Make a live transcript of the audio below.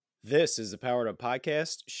This is the Powered Up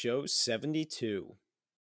Podcast, show 72.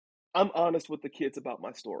 I'm honest with the kids about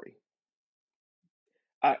my story.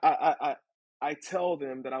 I tell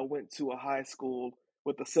them that I went to a high school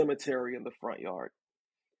with a cemetery in the front yard.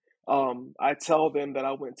 I tell them that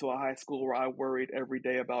I went to a high school where I worried every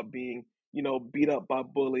day about being, beat up by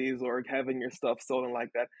bullies or having your stuff stolen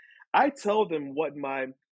like that. I tell them what my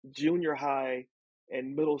junior high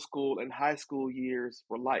and middle school and high school years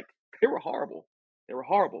were like. They were horrible. They were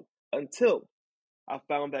horrible until I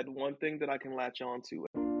found that one thing that I can latch on to.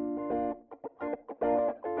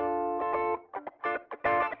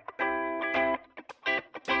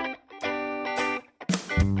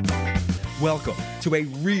 Welcome to a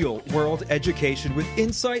real-world education with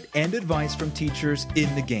insight and advice from teachers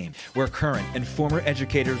in the game, where current and former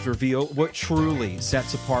educators reveal what truly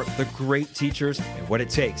sets apart the great teachers and what it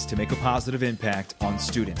takes to make a positive impact on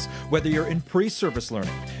students. Whether you're in pre-service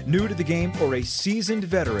learning, new to the game, or a seasoned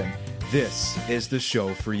veteran, this is the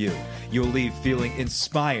show for you. You'll leave feeling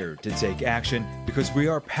inspired to take action because we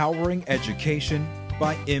are powering education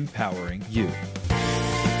by empowering you.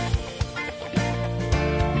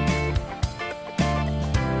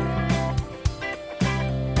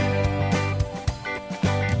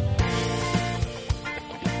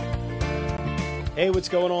 Hey, what's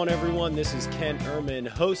going on, everyone? This is Ken Ehrman,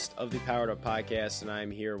 host of the Powered Up Podcast, and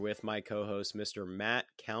I'm here with my co-host, Mr. Matt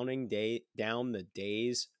Counting Down the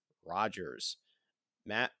Days Rogers.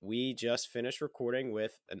 Matt, we just finished recording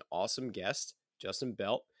with an awesome guest, Justin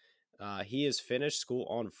Belt. He is finished school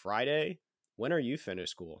on Friday. When are you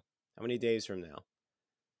finished school? How many days from now?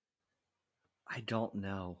 I don't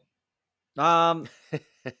know.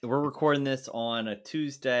 We're recording this on a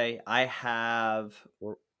Tuesday. I have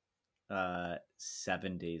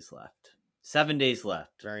 7 days left. 7 days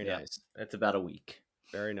left. Very nice. That's about a week.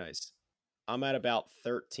 Very nice. I'm at about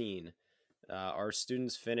 13. Our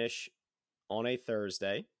students finish on a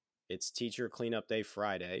Thursday. It's teacher cleanup day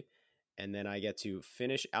Friday. And then I get to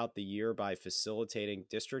finish out the year by facilitating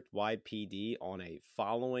district-wide PD on a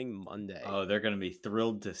following Monday. Oh, they're going to be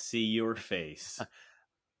thrilled to see your face.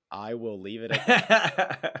 I will leave it at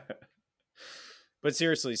that. But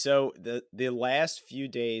seriously, so the last few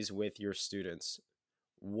days with your students,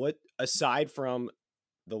 what, aside from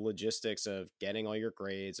the logistics of getting all your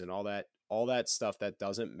grades and all that stuff that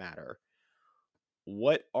doesn't matter,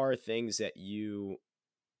 what are things that you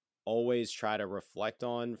always try to reflect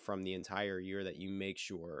on from the entire year that you make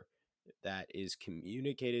sure that is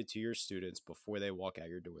communicated to your students before they walk out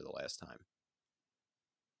your door the last time?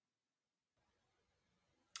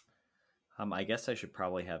 I guess I should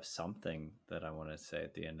probably have something that I want to say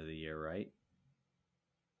at the end of the year, right?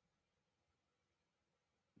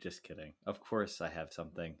 Just kidding. Of course I have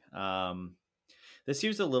something. This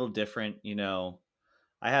year's a little different. You know,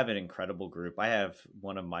 I have an incredible group. I have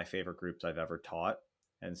one of my favorite groups I've ever taught.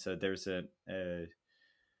 And so there's a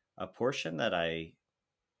portion that I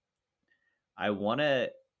want to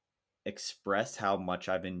express how much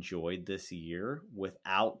I've enjoyed this year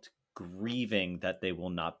without grieving that they will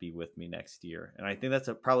not be with me next year. And I think that's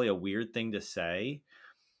probably a weird thing to say,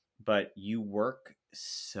 but you work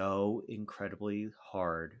so incredibly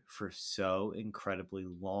hard for so incredibly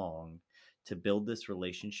long to build this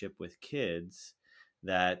relationship with kids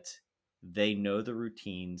that they know the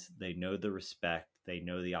routines, they know the respect, they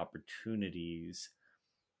know the opportunities.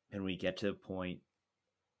 And we get to a point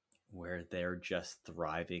where they're just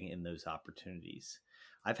thriving in those opportunities.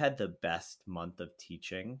 I've had the best month of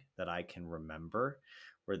teaching that I can remember,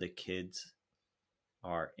 where the kids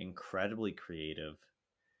are incredibly creative,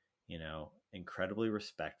 incredibly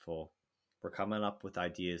respectful. We're coming up with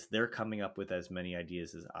ideas. They're coming up with as many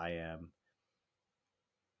ideas as I am.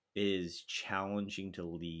 It is challenging to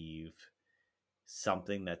leave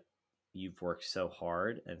something that you've worked so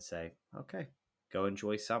hard and say, okay, go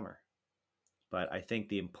enjoy summer. But I think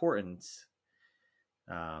the importance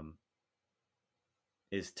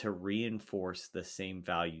is to reinforce the same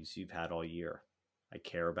values you've had all year. I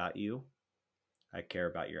care about you. I care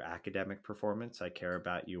about your academic performance. I care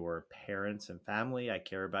about your parents and family. I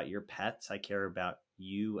care about your pets. I care about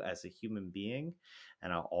you as a human being,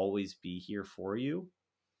 and I'll always be here for you.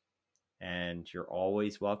 And you're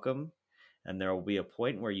always welcome. And there will be a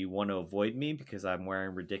point where you want to avoid me because I'm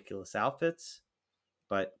wearing ridiculous outfits.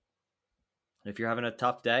 But if you're having a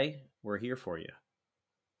tough day, we're here for you.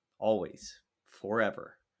 Always.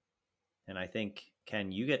 Forever. And I think,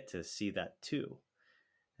 Ken, you get to see that too.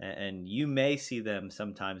 And you may see them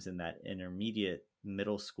sometimes in that intermediate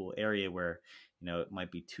middle school area where, it might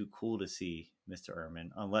be too cool to see Mr. Ehrman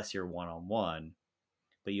unless you're one-on-one.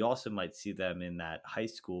 But you also might see them in that high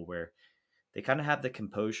school where they kind of have the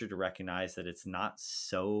composure to recognize that it's not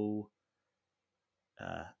so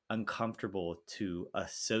uncomfortable to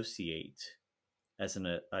associate as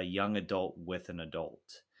a young adult with an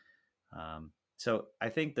adult. So I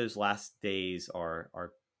think those last days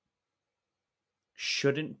are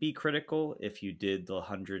shouldn't be critical if you did the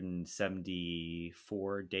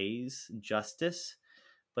 174 days justice,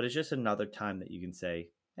 but it's just another time that you can say,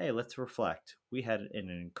 hey, let's reflect. We had an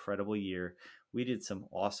incredible year. We did some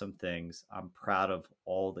awesome things. I'm proud of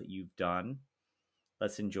all that you've done.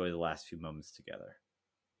 Let's enjoy the last few moments together.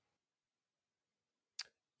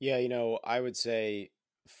 Yeah, I would say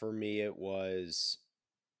for me, it was,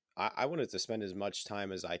 I wanted to spend as much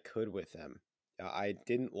time as I could with them. I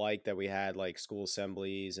didn't like that we had like school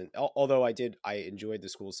assemblies, and although I enjoyed the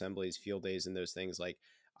school assemblies, field days, and those things. Like,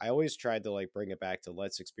 I always tried to like bring it back to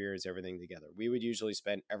let's experience everything together. We would usually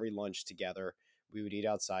spend every lunch together. We would eat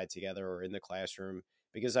outside together or in the classroom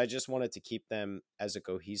because I just wanted to keep them as a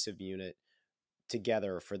cohesive unit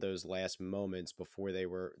together for those last moments before they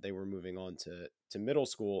were moving on to middle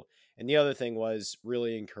school. And the other thing was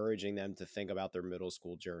really encouraging them to think about their middle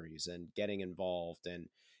school journeys and getting involved and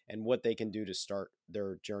what they can do to start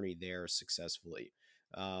their journey there successfully.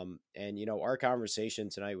 And our conversation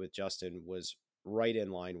tonight with Justin was right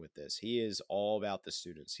in line with this. He is all about the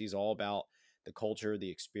students. He's all about the culture,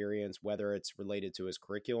 the experience, whether it's related to his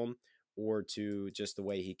curriculum or to just the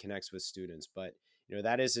way he connects with students. But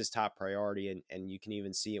that is his top priority. And you can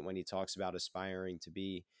even see it when he talks about aspiring to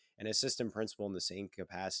be an assistant principal in the same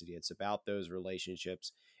capacity. It's about those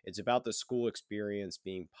relationships. It's about the school experience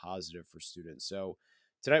being positive for students. So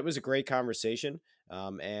tonight was a great conversation.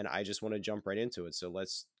 And I just want to jump right into it. So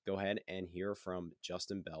let's go ahead and hear from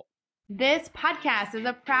Justin Belt. This podcast is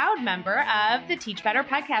a proud member of the Teach Better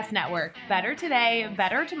Podcast Network. Better today,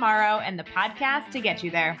 better tomorrow, and the podcast to get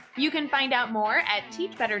you there. You can find out more at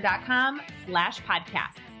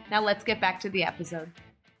teachbetter.com/podcasts. Now let's get back to the episode.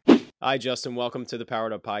 Hi, Justin. Welcome to the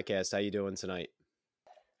Powered Up Podcast. How you doing tonight?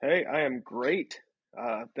 Hey, I am great.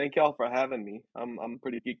 Thank y'all for having me. I'm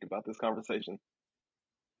pretty geeked about this conversation.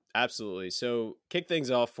 Absolutely. So kick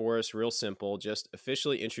things off for us real simple. Just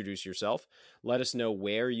officially introduce yourself. Let us know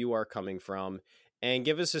where you are coming from and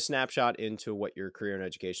give us a snapshot into what your career in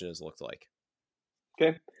education has looked like.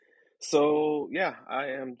 Okay. So yeah, I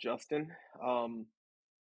am Justin,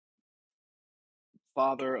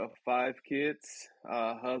 father of 5 kids,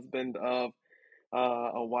 husband of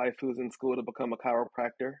a wife who's in school to become a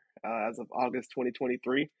chiropractor as of August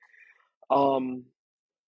 2023. Um,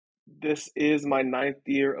 This is my 9th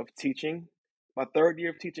year of teaching, my 3rd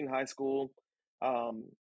year of teaching high school, um,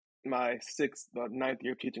 my 9th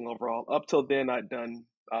year of teaching overall. Up till then, I'd done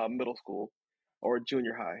middle school or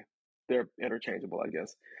junior high. They're interchangeable, I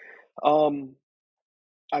guess.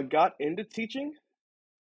 I got into teaching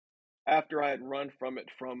after I had run from it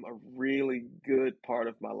from a really good part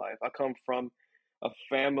of my life. I come from a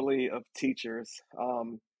family of teachers.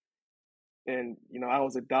 And I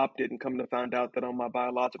was adopted, and come to find out that on my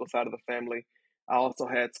biological side of the family, I also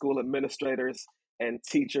had school administrators and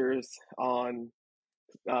teachers on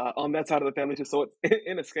that side of the family too. So it's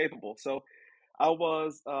inescapable. So I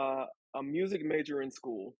was a music major in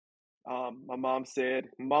school. My mom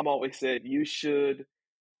always said you should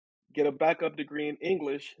get a backup degree in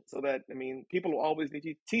English so that, people will always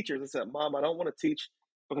need teachers. I said, Mom, I don't want to teach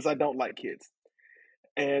because I don't like kids.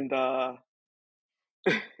 And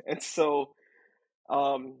and so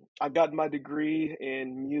I got my degree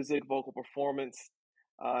in music, vocal performance,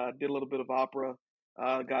 did a little bit of opera,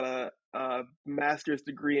 got a master's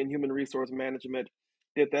degree in human resource management,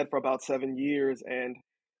 did that for about 7 years. And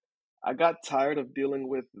I got tired of dealing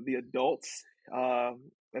with the adults.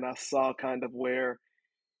 And I saw kind of where,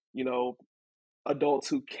 you know, adults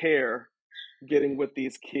who care getting with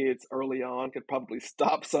these kids early on could probably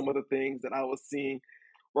stop some of the things that I was seeing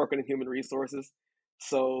working in human resources.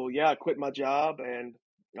 So yeah, I quit my job, and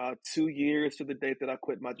 2 years to the date that I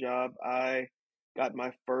quit my job, I got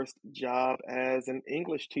my first job as an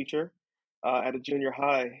English teacher at a junior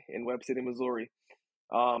high in Webb City, Missouri.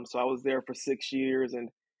 So I was there for 6 years, and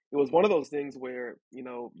it was one of those things where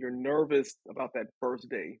you're nervous about that first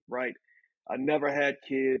day, right? I never had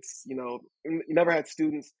kids, you never had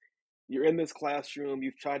students. You're in this classroom,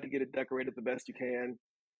 you've tried to get it decorated the best you can,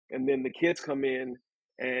 and then the kids come in,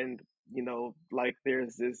 and like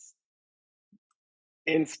there's this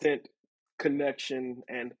instant connection.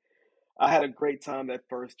 And I had a great time that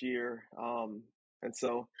first year. And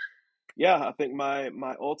so yeah, I think my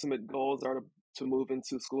ultimate goals are to move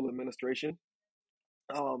into school administration.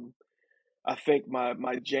 um, I think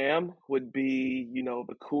my jam would be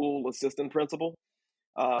the cool assistant principal.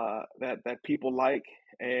 that people like,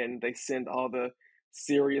 and they send all the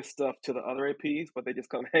serious stuff to the other APs, but they just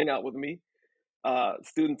come hang out with me,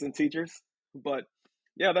 students and teachers. But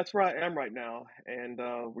yeah, that's where I am right now, and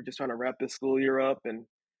we're just trying to wrap this school year up and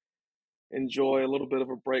enjoy a little bit of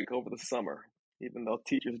a break over the summer, even though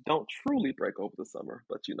teachers don't truly break over the summer,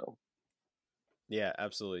 but you know. Yeah,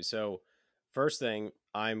 absolutely. So, first thing,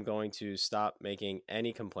 I'm going to stop making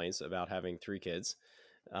any complaints about having 3 kids,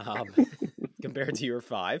 um, compared to your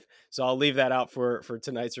 5. So I'll leave that out for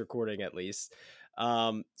tonight's recording at least.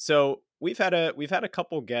 So we've had a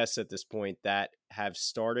couple guests at this point that have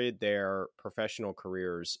started their professional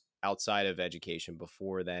careers outside of education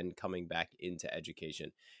before then coming back into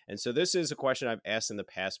education. And so this is a question I've asked in the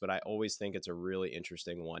past, but I always think it's a really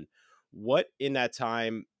interesting one. What in that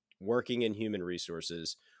time working in human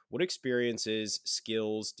resources, what experiences,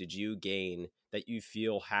 skills did you gain that you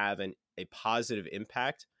feel have a positive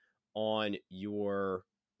impact on your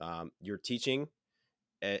teaching,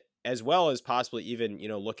 as well as possibly even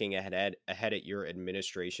looking ahead at your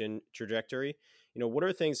administration trajectory? What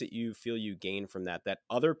are things that you feel you gain from that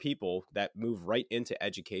other people that move right into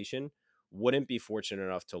education wouldn't be fortunate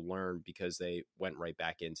enough to learn because they went right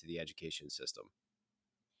back into the education system?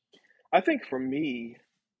 I think for me,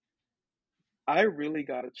 I really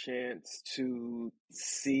got a chance to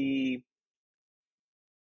see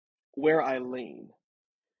where I lean.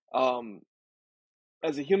 Um,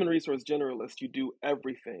 as a human resource generalist, you do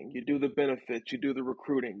everything. You do the benefits, you do the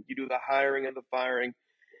recruiting, you do the hiring and the firing.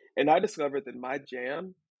 And I discovered that my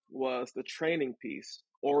jam was the training piece,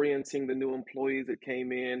 orienting the new employees that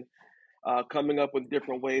came in, coming up with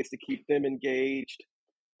different ways to keep them engaged,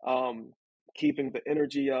 um, keeping the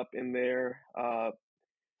energy up in there.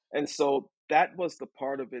 And so that was the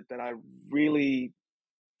part of it that I really,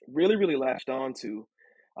 really, really latched on to.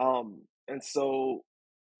 And so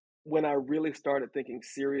when I really started thinking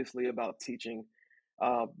seriously about teaching,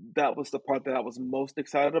 uh, that was the part that I was most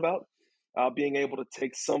excited about. Being able to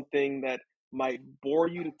take something that might bore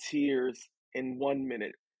you to tears in 1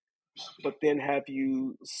 minute, but then have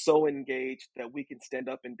you so engaged that we can stand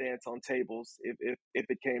up and dance on tables if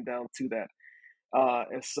it came down to that.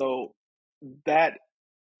 And so that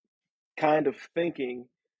kind of thinking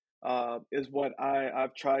is what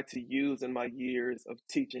I've tried to use in my years of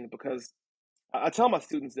teaching, because I tell my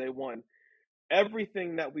students day one,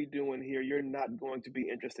 everything that we do in here, you're not going to be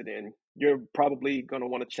interested in. You're probably going to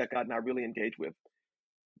want to check out and not really engage with.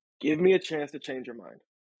 Give me a chance to change your mind.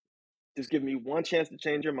 Just give me one chance to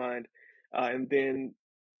change your mind. And then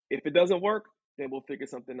if it doesn't work, then we'll figure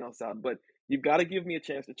something else out. But you've got to give me a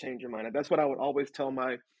chance to change your mind. And that's what I would always tell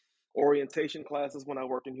my orientation classes when I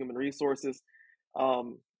worked in human resources.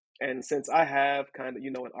 Um, and since I have kind of,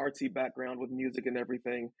 an artsy background with music and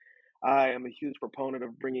everything, I am a huge proponent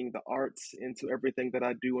of bringing the arts into everything that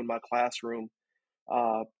I do in my classroom.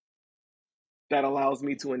 Uh, that allows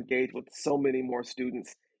me to engage with so many more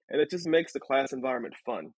students, and it just makes the class environment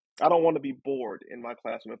fun. I don't want to be bored in my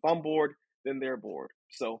classroom. If I'm bored, then they're bored.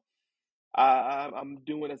 So I'm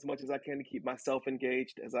doing as much as I can to keep myself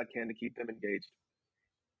engaged as I can to keep them engaged.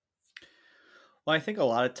 Well, I think a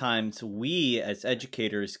lot of times we as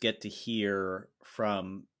educators get to hear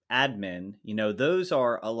from admin, those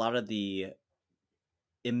are a lot of the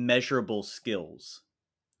immeasurable skills.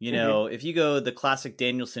 Hmm. If you go the classic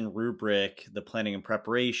Danielson rubric, the planning and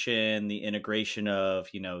preparation, the integration of,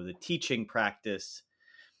 the teaching practice,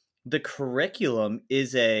 the curriculum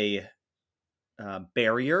is a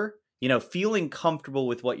barrier. Feeling comfortable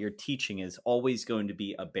with what you're teaching is always going to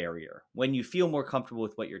be a barrier. When you feel more comfortable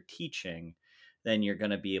with what you're teaching, then you're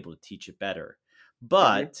going to be able to teach it better. Hmm.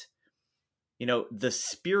 But, the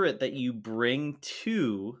spirit that you bring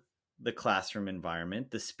to the classroom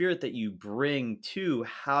environment, the spirit that you bring to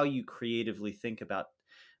how you creatively think about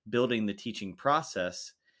building the teaching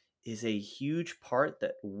process is a huge part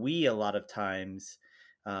that we a lot of times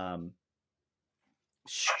um,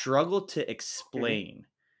 struggle to Hmm. explain.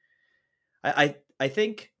 I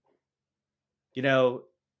think, you know,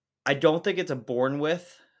 I don't think it's a born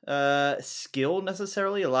with skill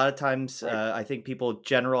necessarily. A lot of times, Right. I think people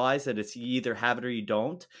generalize that it's you either have it or you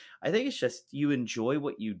don't. I think it's just you enjoy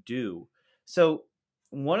what you do. So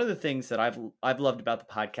one of the things that I've loved about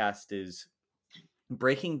the podcast is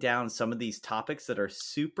breaking down some of these topics that are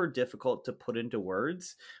super difficult to put into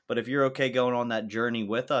words. But if you're okay going on that journey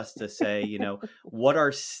with us to say, what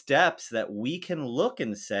are steps that we can look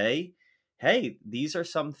and say, hey, these are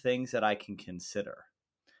some things that I can consider.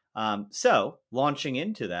 So launching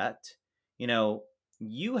into that,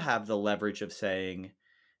 you have the leverage of saying,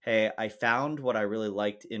 hey, I found what I really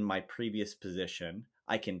liked in my previous position.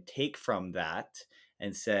 I can take from that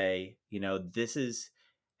and say, this is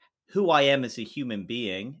who I am as a human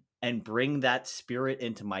being and bring that spirit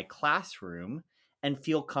into my classroom and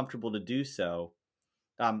feel comfortable to do so.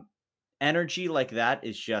 Energy like that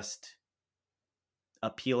is just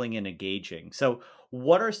appealing and engaging. So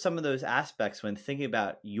what are some of those aspects when thinking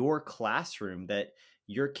about your classroom that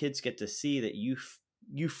your kids get to see that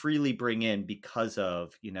you freely bring in because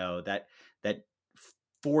of, that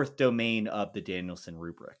fourth domain of the Danielson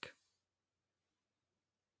rubric?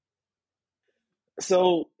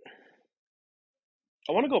 So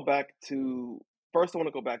I want to go back to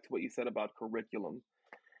what you said about curriculum.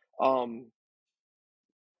 Um,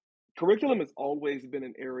 Curriculum has always been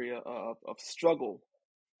an area of struggle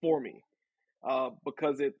for me,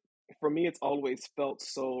 because for me, it's always felt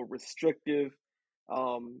so restrictive.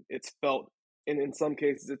 It's felt, and in some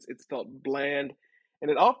cases, it's felt bland, and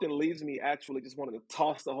it often leaves me actually just wanting to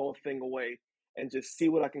toss the whole thing away and just see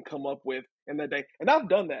what I can come up with in that day. And I've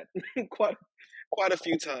done that quite a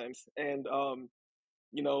few times, and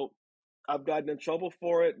you know, I've gotten in trouble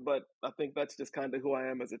for it, but I think that's just kind of who I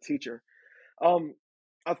am as a teacher. Um,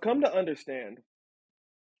 I've come to understand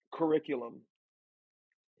curriculum.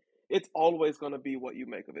 It's always going to be what you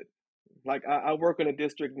make of it. Like I work in a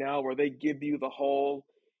district now where they give you the whole,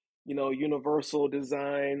 universal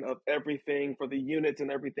design of everything for the units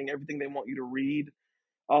and everything they want you to read.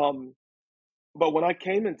 Um, but when I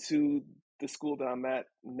came into the school that I'm at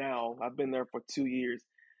now, I've been there for 2 years.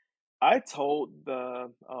 I told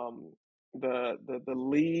the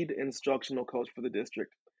lead instructional coach for the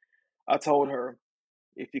district. I told her,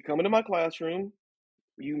 if you come into my classroom,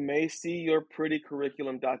 you may see your pretty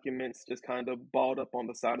curriculum documents just kind of balled up on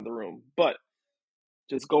the side of the room, but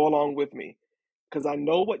just go along with me because I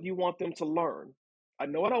know what you want them to learn. I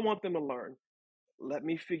know what I want them to learn. Let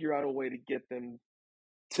me figure out a way to get them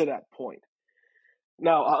to that point.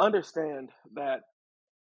 Now, I understand that,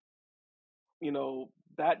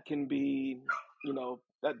 that can be,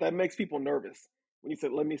 that makes people nervous when you say,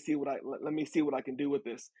 let me see what I can do with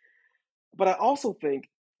this. But I also think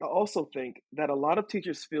that a lot of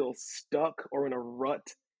teachers feel stuck or in a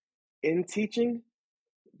rut in teaching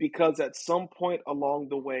because at some point along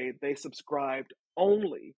the way they subscribed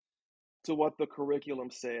only to what the curriculum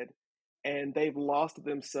said and they've lost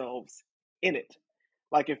themselves in it.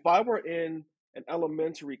 Like if I were in an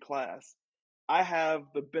elementary class, I have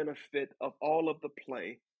the benefit of all of the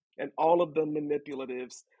play and all of the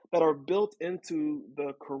manipulatives that are built into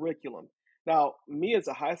the curriculum. Now, me as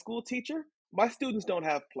a high school teacher, my students don't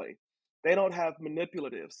have play. They don't have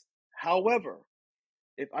manipulatives. However,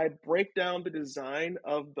 if I break down the design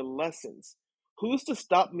of the lessons, who's to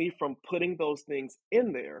stop me from putting those things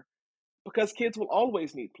in there? Because kids will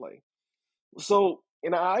always need play. So,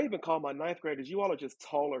 and I even call my ninth graders, you all are just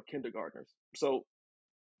taller kindergartners. So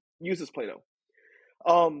use this Play Doh.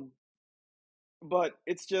 Um, but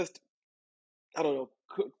it's just, I don't know,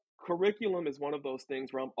 curriculum is one of those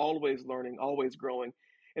things where I'm always learning, always growing.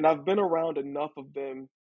 And I've been around enough of them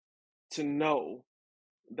to know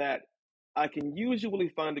that I can usually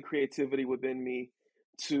find the creativity within me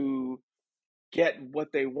to get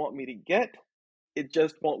what they want me to get. It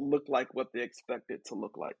just won't look like what they expect it to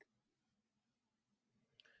look like.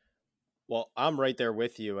 Well, I'm right there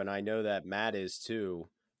with you, and I know that Matt is too,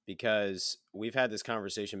 because we've had this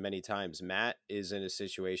conversation many times. Matt is in a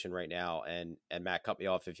situation right now, and Matt, cut me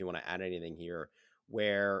off if you want to add anything here,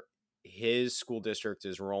 where his school district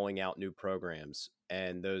is rolling out new programs,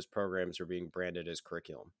 and those programs are being branded as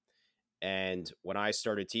curriculum. And when I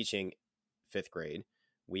started teaching fifth grade,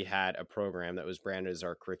 we had a program that was branded as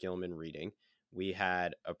our curriculum in reading. We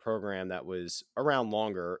had a program that was around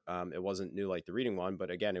longer. It wasn't new like the reading one, but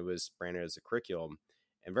again, it was branded as a curriculum.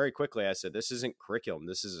 And very quickly, I said, this isn't curriculum.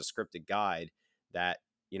 This is a scripted guide that,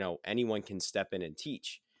 anyone can step in and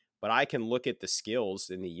teach. But I can look at the skills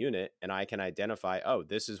in the unit and I can identify, oh,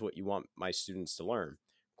 this is what you want my students to learn,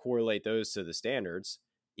 correlate those to the standards,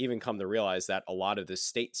 even come to realize that a lot of the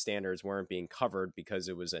state standards weren't being covered because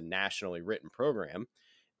it was a nationally written program,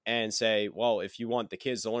 and say, well, if you want the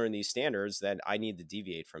kids to learn these standards, then I need to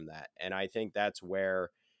deviate from that. And I think that's where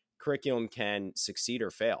curriculum can succeed or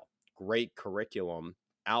fail. Great curriculum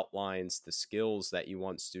outlines the skills that you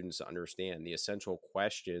want students to understand, the essential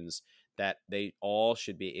questions that they all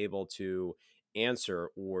should be able to answer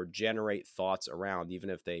or generate thoughts around, even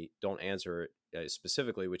if they don't answer it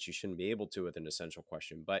specifically, which you shouldn't be able to with an essential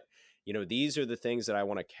question. But, these are the things that I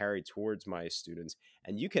want to carry towards my students.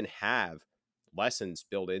 And you can have lessons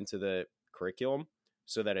built into the curriculum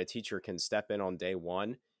so that a teacher can step in on day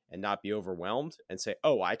one and not be overwhelmed and say,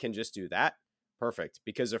 oh, I can just do that. Perfect.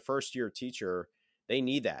 Because a first year teacher, they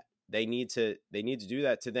need that. They need to do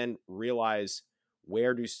that to then realize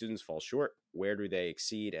where do students fall short? Where do they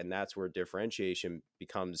exceed? And that's where differentiation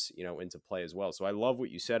becomes, into play as well. So I love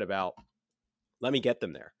what you said about, let me get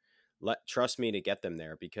them there. Trust me to get them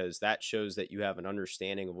there, because that shows that you have an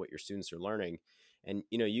understanding of what your students are learning. And,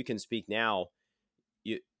 you can speak now.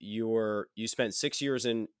 You spent 6 years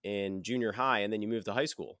in junior high, and then you moved to high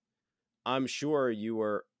school. I'm sure you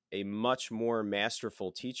were a much more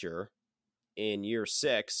masterful teacher in year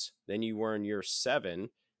 6 than you were in year 7,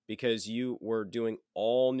 because you were doing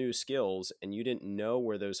all new skills and you didn't know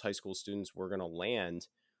where those high school students were going to land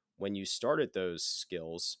when you started those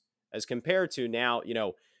skills, as compared to now.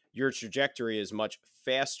 Your trajectory is much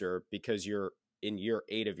faster because you're in year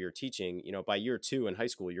 8 of your teaching. By year 2 in high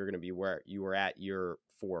school, you're going to be where you were at year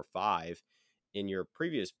 4 or 5 in your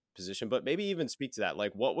previous position. But maybe even speak to that.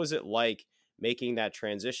 Like, what was it like making that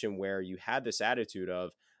transition where you had this attitude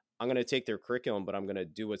of, I'm going to take their curriculum, but I'm going to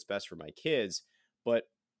do what's best for my kids. But,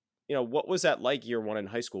 what was that like year 1 in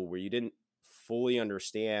high school, where you didn't fully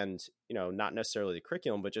understand, not necessarily the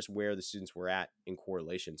curriculum, but just where the students were at in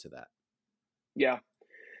correlation to that? Yeah.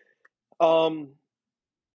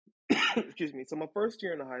 Excuse me. So my first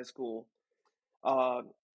year in high school,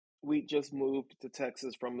 we just moved to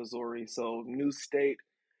Texas from Missouri. So new state,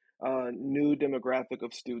 new demographic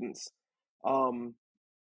of students, and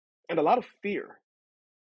a lot of fear,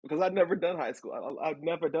 because I'd never done high school. I've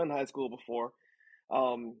never done high school before.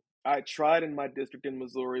 I tried in my district in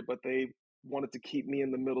Missouri, but they wanted to keep me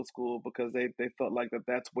in the middle school because they felt like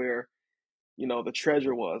that's where, the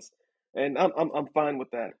treasure was. And I'm fine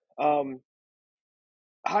with that.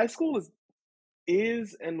 High school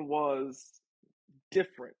is and was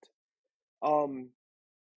different. Um,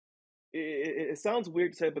 it sounds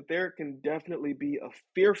weird to say, but there can definitely be a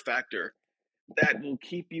fear factor that will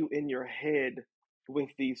keep you in your head with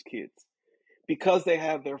these kids, because they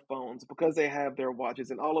have their phones, because they have their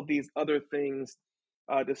watches, and all of these other things,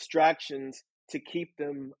 distractions to keep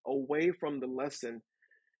them away from the lesson.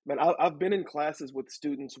 Man, I've been in classes with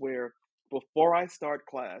students where before I start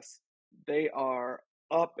class, they are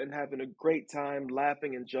up and having a great time,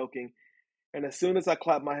 laughing and joking. And as soon as I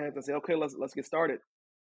clap my hands and say, "Okay, let's get started,"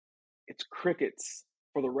 it's crickets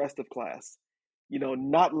for the rest of class.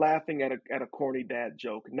 Not laughing at a corny dad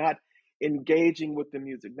joke, not engaging with the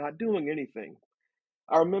music, not doing anything.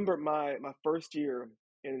 I remember my first year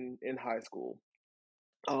in high school.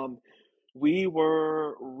 We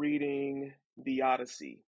were reading the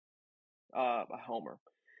Odyssey by Homer,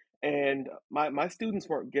 and my students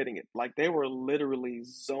weren't getting it. Like, they were literally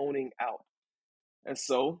zoning out. And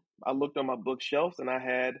so I looked on my bookshelves, and I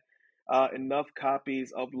had enough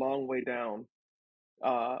copies of Long Way Down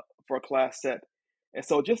for a class set. And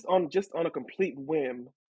so just on a complete whim,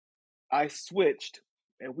 I switched,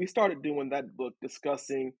 and we started doing that book,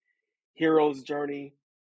 discussing hero's journey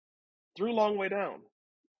through Long Way Down.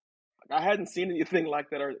 I hadn't seen anything like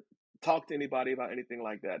that or talked to anybody about anything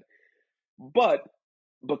like that. But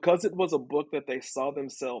because it was a book that they saw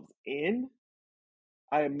themselves in,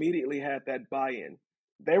 I immediately had that buy-in.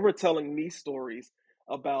 They were telling me stories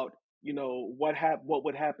about, what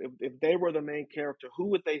would happen if they were the main character. Who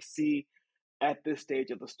would they see at this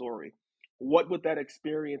stage of the story? What would that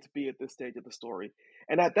experience be at this stage of the story?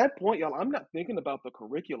 And at that point, y'all, I'm not thinking about the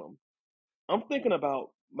curriculum. I'm thinking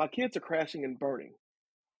about, my kids are crashing and burning.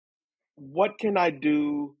 What can I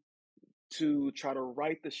do to try to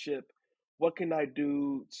right the ship? What can I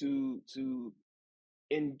do to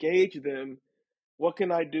engage them? What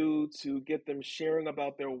can I do to get them sharing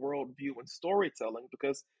about their worldview and storytelling?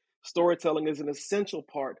 Because storytelling is an essential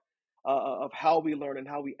part of how we learn and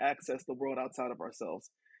how we access the world outside of ourselves.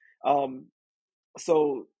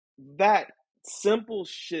 So that simple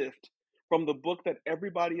shift from the book that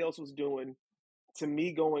everybody else was doing to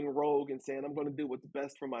me going rogue and saying, I'm going to do what's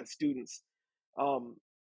best for my students.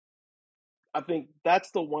 I think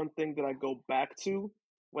that's the one thing that I go back to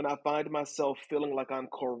when I find myself feeling like I'm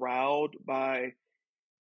corralled by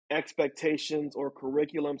expectations or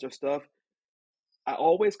curriculums or stuff. I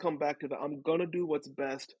always come back to I'm going to do what's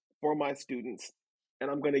best for my students,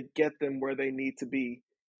 and I'm going to get them where they need to be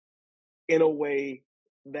in a way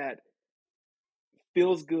that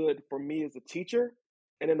feels good for me as a teacher,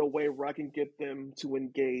 and in a way where I can get them to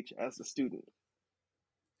engage as a student.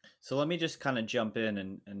 So let me just kind of jump in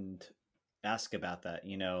and ask about that.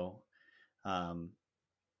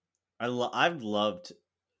 I've loved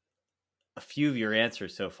a few of your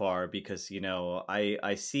answers so far, because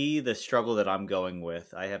I see the struggle that I'm going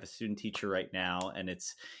with. I have a student teacher right now, and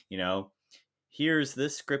it's here's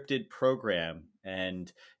this scripted program,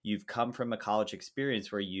 and you've come from a college experience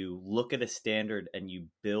where you look at a standard and you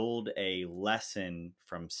build a lesson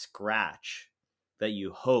from scratch that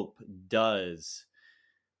you hope does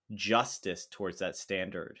justice towards that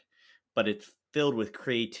standard, but it's filled with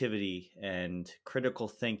creativity and critical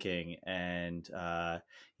thinking and,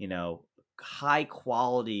 high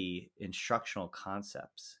quality instructional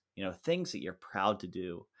concepts, things that you're proud to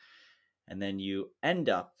do. And then you end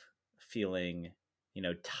up feeling,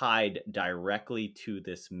 tied directly to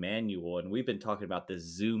this manual. And we've been talking about this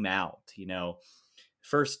zoom out,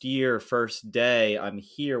 first year, first day, I'm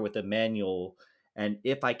here with a manual. And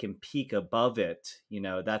if I can peak above it,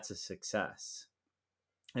 that's a success.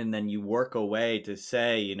 And then you work away to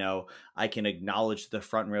say, I can acknowledge the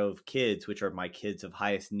front row of kids, which are my kids of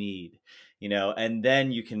highest need, and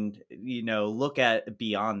then you can, look at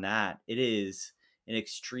beyond that. It is an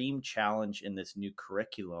extreme challenge in this new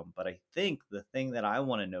curriculum. But I think the thing that I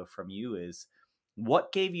want to know from you is,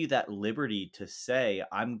 what gave you that liberty to say,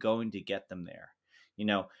 I'm going to get them there?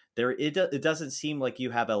 It doesn't seem like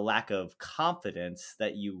you have a lack of confidence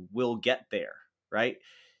that you will get there, right?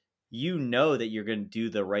 That you're going to do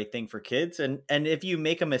the right thing for kids. And if you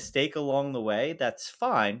make a mistake along the way, that's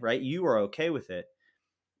fine, right? You are okay with it.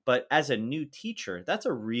 But as a new teacher, that's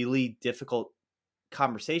a really difficult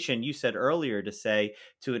conversation. You said earlier to say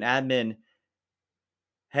to an admin,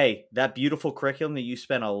 hey, that beautiful curriculum that you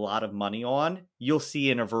spent a lot of money on, you'll see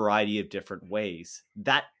in a variety of different ways.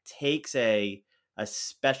 That takes a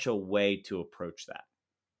special way to approach that.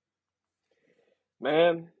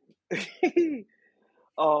 Man,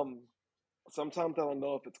 sometimes I don't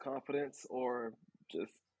know if it's confidence or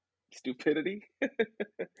just stupidity.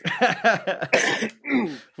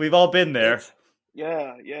 We've all been there.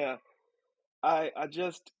 Yeah. I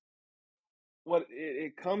just what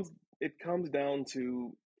it comes down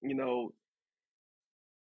to,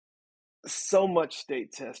 so much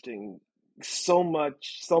state testing, so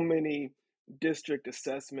many district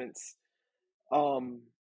assessments. I've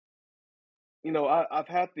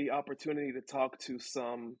had the opportunity to talk to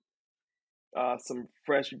some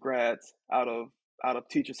fresh grads out of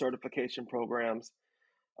teacher certification programs,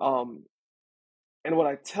 and what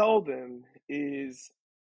I tell them is,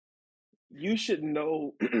 you should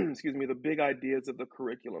know, excuse me, the big ideas of the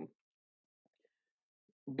curriculum,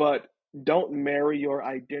 but don't marry your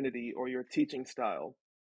identity or your teaching style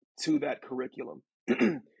to that curriculum.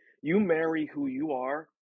 You marry who you are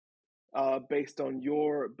based on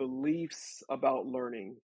your beliefs about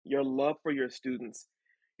learning, your love for your students.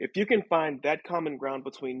 If you can find that common ground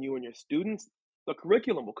between you and your students, the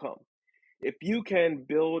curriculum will come. If you can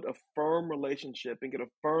build a firm relationship and get a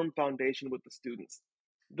firm foundation with the students,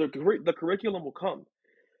 the curriculum will come.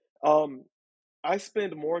 I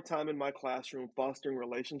spend more time in my classroom fostering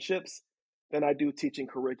relationships than I do teaching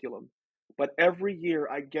curriculum. But every year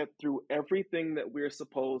I get through everything that we're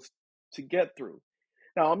supposed to get through.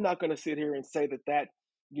 Now, I'm not going to sit here and say that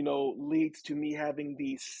leads to me having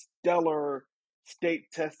these stellar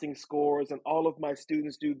state testing scores and all of my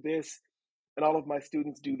students do this and all of my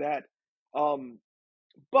students do that.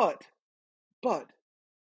 But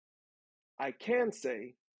I can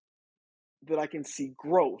say that I can see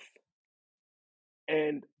growth,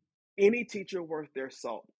 and any teacher worth their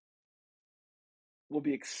salt will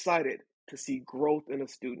be excited to see growth in a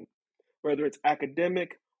student, whether it's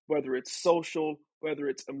academic, whether it's social, whether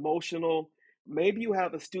it's emotional. Maybe you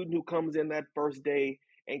have a student who comes in that first day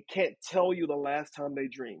and can't tell you the last time they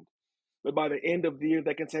dreamed. But by the end of the year,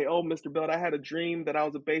 they can say, oh, Mr. Belt, I had a dream that I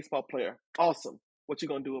was a baseball player. Awesome. What you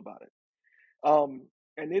going to do about it?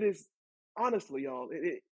 And it is, honestly, y'all,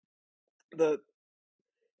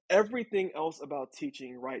 everything else about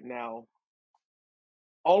teaching right now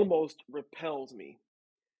almost repels me.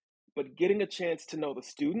 But getting a chance to know the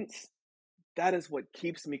students, that is what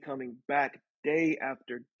keeps me coming back day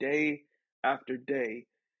after day after day.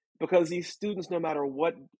 Because these students, no matter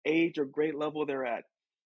what age or grade level they're at,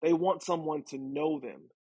 they want someone to know them.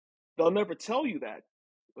 They'll never tell you that,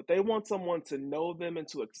 but they want someone to know them and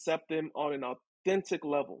to accept them on an authentic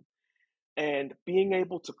level. And being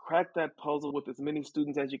able to crack that puzzle with as many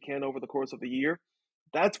students as you can over the course of the year,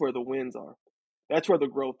 that's where the wins are. That's where the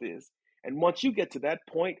growth is. And once you get to that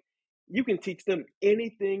point, you can teach them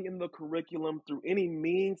anything in the curriculum through any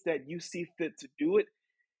means that you see fit to do it,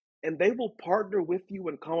 and they will partner with you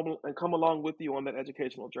and come along with you on that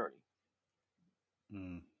educational journey.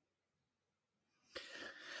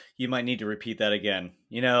 You might need to repeat that again.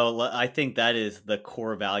 I think that is the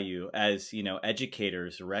core value as,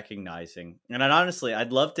 educators recognizing. And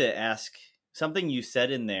I'd love to ask something you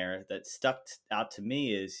said in there that stuck out to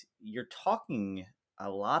me is you're talking a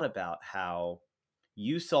lot about how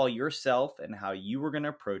you saw yourself and how you were going to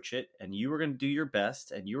approach it, and you were going to do your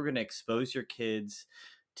best, and you were going to expose your kids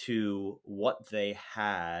to what they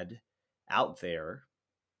had out there.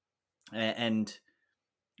 And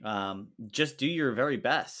Just do your very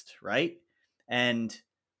best, right? And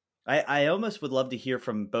I almost would love to hear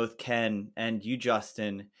from both Ken and you,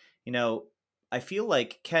 Justin. You know, I feel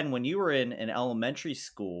like, Ken, when you were in an elementary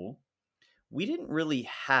school, we didn't really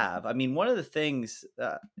have, I mean, one of the things,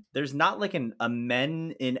 there's not like a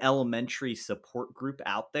men in elementary support group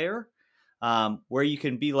out there, where you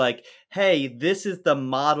can be like, hey, this is the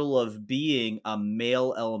model of being a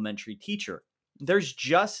male elementary teacher. There's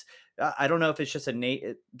just, I don't know if it's just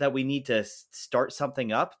that we need to start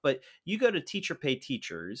something up, but you go to Teacher Pay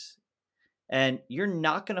Teachers and you're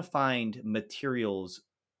not going to find materials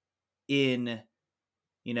in,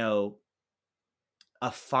 you know,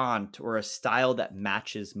 a font or a style that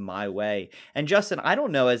matches my way. And Justin, I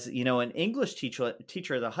don't know, as you know, an English teacher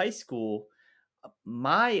at the high school,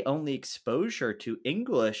 my only exposure to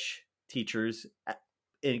English teachers,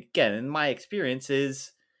 again, in my experience,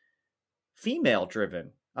 is female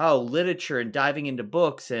driven. Oh, literature and diving into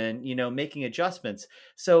books and, you know, making adjustments.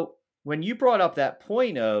 So when you brought up that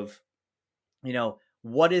point of, you know,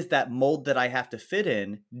 what is that mold that I have to fit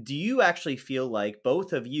in? Do you actually feel like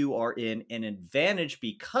both of you are in an advantage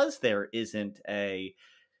because there isn't a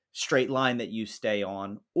straight line that you stay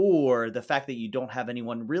on, or the fact that you don't have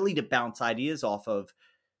anyone really to bounce ideas off of,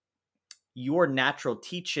 your natural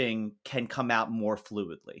teaching can come out more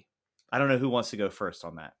fluidly? I don't know who wants to go first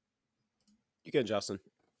on that. You can, Justin.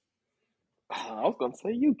 I was gonna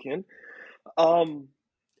say you can. Um,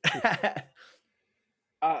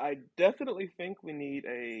 I definitely think we need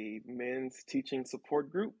a men's teaching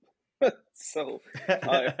support group. So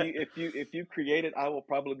if you create it, I will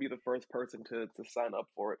probably be the first person to sign up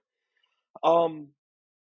for it. Um,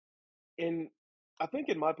 in I think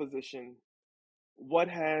in my position, what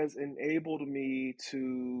has enabled me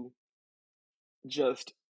to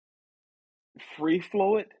just free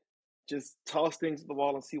flow it, just toss things at the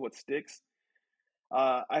wall and see what sticks.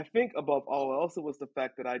 I think above all else, it was the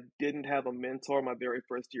fact that I didn't have a mentor my very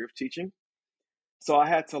first year of teaching. So I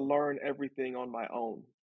had to learn everything on my own.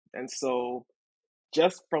 And so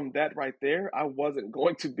just from that right there, I wasn't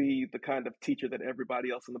going to be the kind of teacher that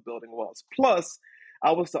everybody else in the building was. Plus,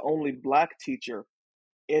 I was the only Black teacher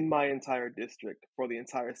in my entire district for the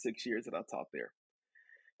entire 6 years that I taught there.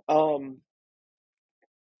 Um,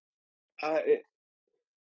 I, it,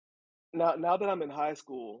 now that I'm in high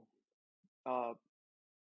school, uh,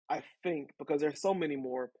 I think because there's so many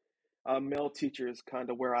more male teachers kind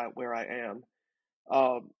of where I am.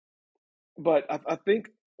 Um, but I think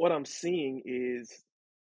what I'm seeing is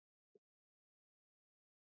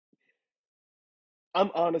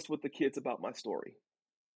I'm honest with the kids about my story.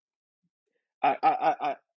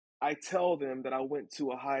 I tell them that I went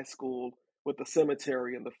to a high school with a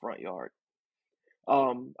cemetery in the front yard.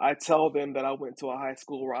 I tell them that I went to a high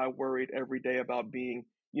school where I worried every day about being,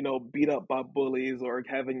 beat up by bullies or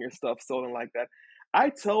having your stuff stolen like that. I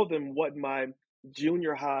tell them what my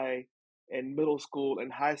junior high and middle school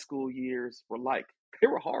and high school years were like. They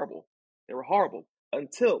were horrible. They were horrible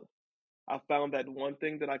until I found that one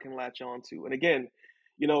thing that I can latch on to. And again,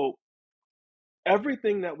 you know,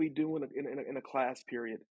 everything that we do in a class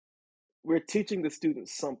period, we're teaching the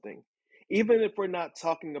students something. Even if we're not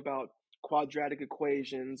talking about quadratic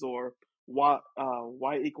equations or y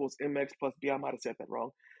equals mx plus b, I might have said that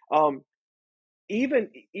wrong. Um,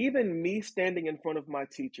 even me standing in front of my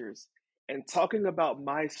teachers and talking about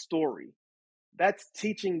my story, that's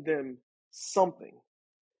teaching them something.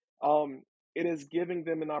 Um, it is giving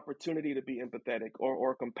them an opportunity to be empathetic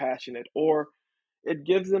or compassionate, or it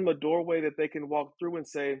gives them a doorway that they can walk through and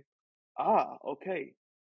say, okay,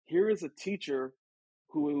 here is a teacher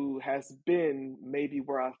who has been maybe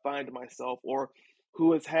where I find myself, or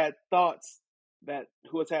who has had thoughts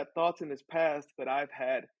in his past that I've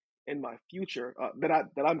had in my future,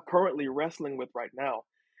 that I'm currently wrestling with right now.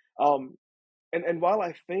 Um, and while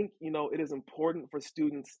I think it is important for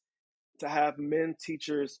students to have men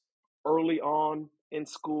teachers early on in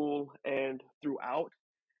school and throughout,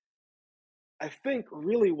 I think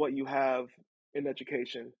really what you have in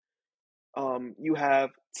education, you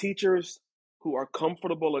have teachers who are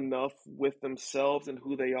comfortable enough with themselves and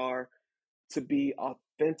who they are to be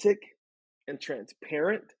authentic and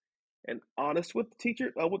transparent and honest with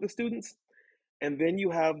with the students, and then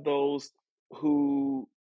you have those who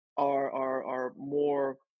are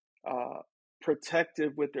more uh,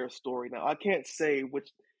 protective with their story. Now, I can't say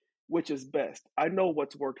which is best. I know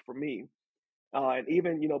what's worked for me, and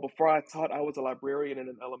even before I taught, I was a librarian in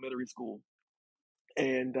an elementary school,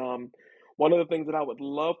 and one of the things that I would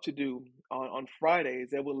love to do on Fridays,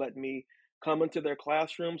 they would let me come into their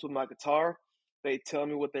classrooms with my guitar. They tell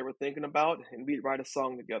me what they were thinking about, and we'd write a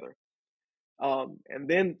song together. And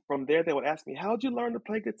then from there, they would ask me, how'd you learn to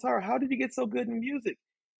play guitar? How did you get so good in music?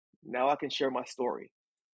 Now I can share my story.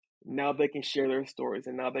 Now they can share their stories,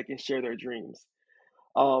 and now they can share their dreams.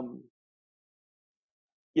 Um,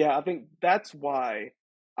 yeah, I think that's why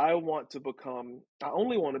I only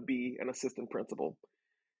want to be an assistant principal,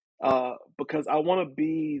 because I want to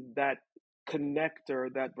be that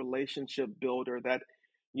connector, that relationship builder, that,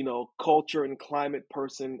 culture and climate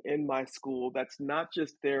person in my school that's not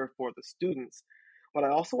just there for the students, but I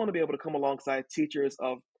also want to be able to come alongside teachers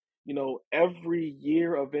of, every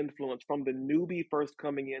year of influence, from the newbie first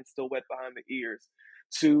coming in, still wet behind the ears,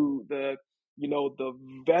 to the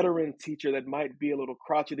veteran teacher that might be a little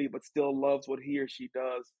crotchety but still loves what he or she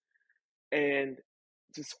does, and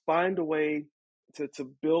just find a way to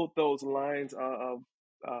build those lines of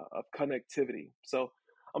connectivity. So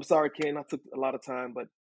I'm sorry, Ken, I took a lot of time, but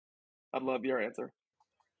I'd love your answer.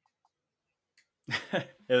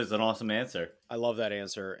 It was an awesome answer. I love that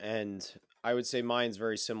answer, and I would say mine's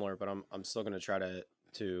very similar, but I'm still going to try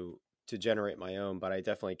to generate my own. But I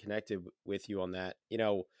definitely connected with you on that.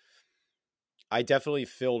 I definitely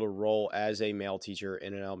filled a role as a male teacher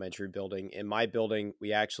in an elementary building. In my building,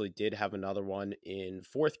 we actually did have another one in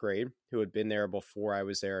fourth grade who had been there before I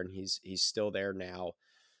was there, and he's still there now.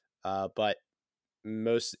 But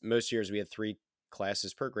most years we had 3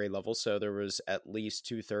 classes per grade level, so there was at least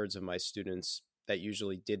 2/3 of my students that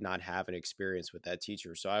usually did not have an experience with that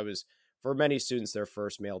teacher. So I was, for many students, their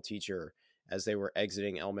first male teacher as they were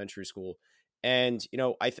exiting elementary school. And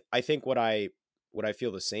I think what I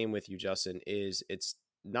feel the same with you, Justin, is it's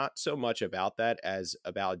not so much about that as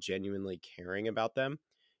about genuinely caring about them.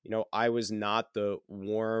 I was not the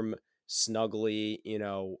warm, snuggly,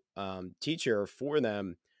 teacher for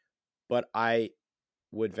them, but I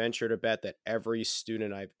would venture to bet that every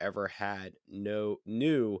student I've ever had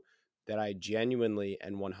knew that I genuinely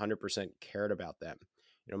and 100% cared about them.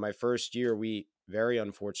 My first year, we very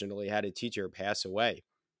unfortunately had a teacher pass away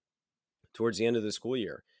towards the end of the school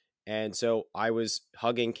year. And so I was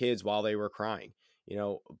hugging kids while they were crying,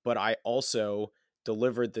 but I also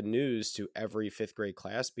delivered the news to every 5th grade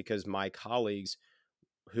class because my colleagues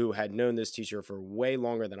who had known this teacher for way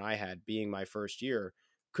longer than I had, being my first year,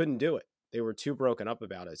 couldn't do it. They were too broken up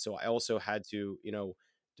about it. So I also had to,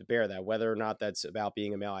 to bear that. Whether or not that's about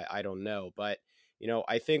being a male, I don't know. But,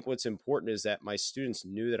 I think what's important is that my students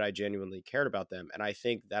knew that I genuinely cared about them. And I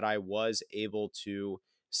think that I was able to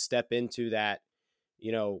step into that,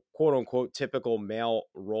 quote unquote, typical male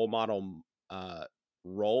role model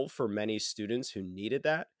role for many students who needed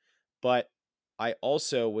that. But I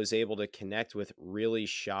also was able to connect with really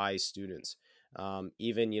shy students,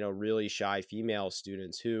 even, really shy female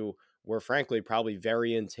students who were frankly probably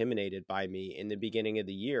very intimidated by me in the beginning of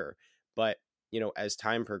the year. But, as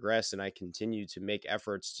time progressed and I continued to make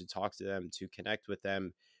efforts to talk to them, to connect with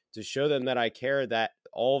them, to show them that I care, that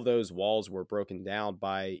all of those walls were broken down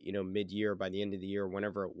by, mid-year, by the end of the year,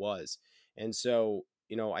 whenever it was. And so,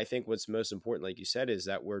 I think what's most important, like you said, is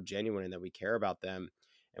that we're genuine and that we care about them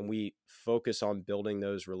and we focus on building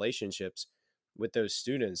those relationships with those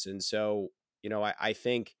students. And so, I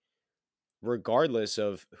think regardless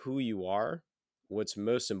of who you are, what's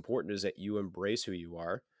most important is that you embrace who you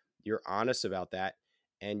are, you're honest about that,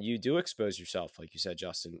 and you do expose yourself, like you said,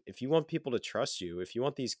 Justin. If you want people to trust you, if you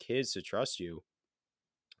want these kids to trust you,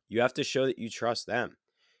 you have to show that you trust them.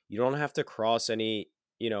 You don't have to cross any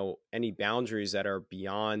boundaries that are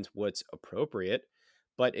beyond what's appropriate,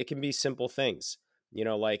 but it can be simple things.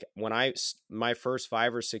 Like when my first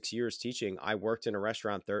 5 or 6 years teaching, I worked in a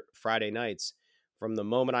restaurant Friday nights from the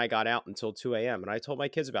moment I got out until 2 a.m. And I told my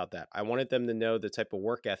kids about that. I wanted them to know the type of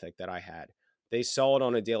work ethic that I had. They saw it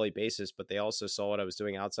on a daily basis, but they also saw what I was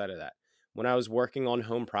doing outside of that. When I was working on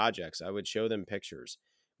home projects, I would show them pictures.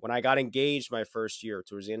 When I got engaged my first year,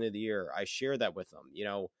 towards the end of the year, I shared that with them,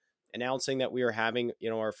 announcing that we were having,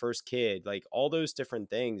 our first kid, like all those different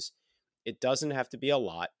things. It doesn't have to be a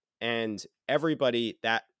lot. And everybody,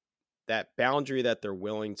 that boundary that they're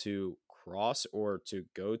willing to cross or to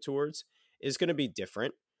go towards is going to be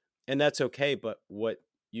different. And that's okay. But what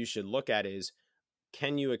you should look at is,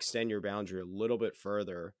 can you extend your boundary a little bit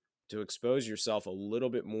further to expose yourself a little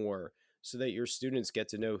bit more so that your students get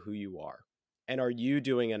to know who you are? And are you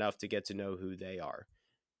doing enough to get to know who they are?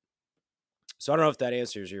 So I don't know if that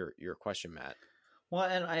answers your question, Matt. Well,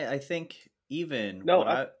 and I think even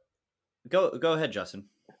No, go ahead, Justin.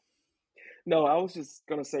 No, I was just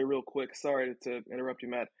going to say real quick, sorry to interrupt you,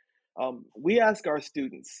 Matt. We ask our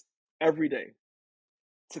students every day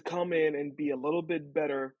to come in and be a little bit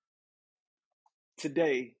better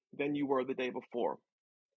today than you were the day before.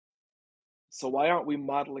 So why aren't we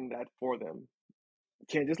modeling that for them?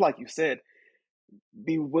 Ken, just like you said,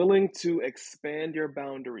 Be willing to expand your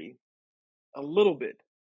boundary a little bit,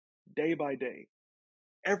 day by day.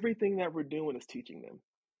 Everything that we're doing is teaching them.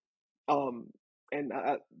 And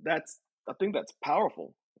I think that's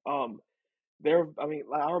powerful. Um,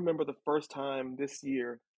 I remember the first time this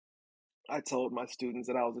year I told my students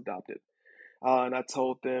that I was adopted. And I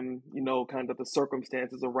told them, kind of the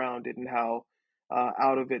circumstances around it and how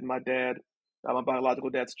out of it my biological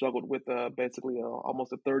dad struggled with basically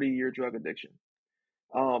almost a 30-year drug addiction.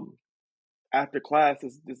 Um, After class,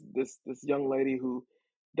 this young lady who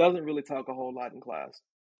doesn't really talk a whole lot in class,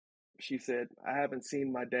 she said, "I haven't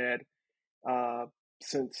seen my dad uh,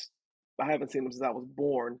 since I haven't seen him since I was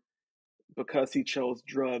born because he chose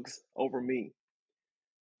drugs over me."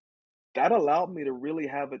 That allowed me to really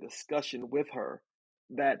have a discussion with her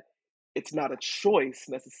that it's not a choice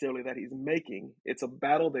necessarily that he's making, it's a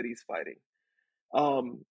battle that he's fighting.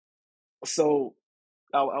 Um, so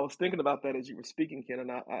I was thinking about that as you were speaking, Ken,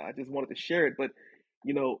 and I just wanted to share it. But,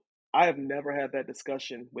 you know, I have never had that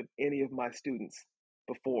discussion with any of my students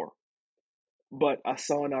before, but I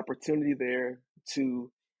saw an opportunity there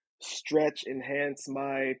to stretch, enhance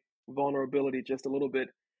my vulnerability just a little bit,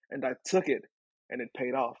 and I took it, and it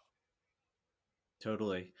paid off.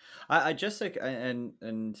 Totally. I just like,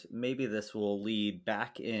 and maybe this will lead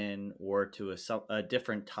back in or to a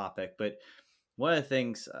different topic, but one of the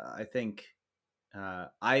things I think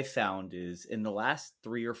I found is in the last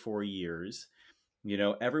 3 or 4 years,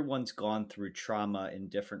 everyone's gone through trauma in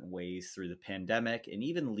different ways through the pandemic and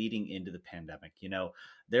even leading into the pandemic.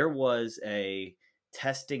 There was a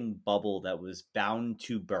testing bubble that was bound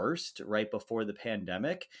to burst right before the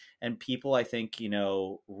pandemic. And people, I think,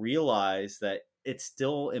 realize that it's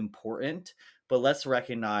still important, but let's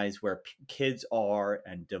recognize where kids are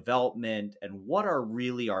and development and what are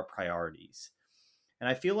really our priorities. And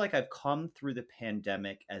I feel like I've come through the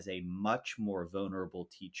pandemic as a much more vulnerable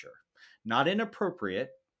teacher. Not inappropriate,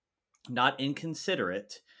 not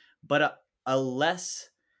inconsiderate, but a less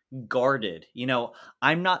guarded.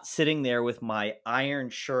 I'm not sitting there with my iron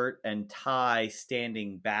shirt and tie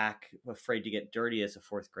standing back, afraid to get dirty as a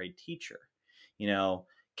fourth grade teacher.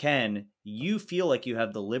 Ken, you feel like you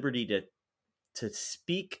have the liberty to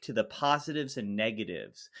speak to the positives and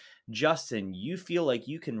negatives. Justin, you feel like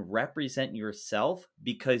you can represent yourself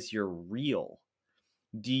because you're real.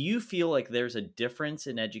 Do you feel like there's a difference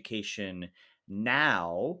in education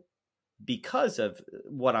now because of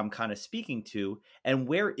what I'm kind of speaking to? And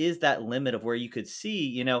where is that limit of where you could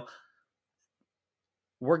see,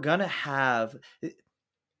 we're going to have,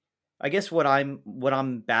 I guess what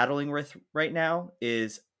I'm battling with right now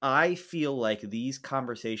is I feel like these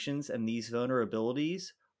conversations and these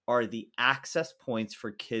vulnerabilities are the access points for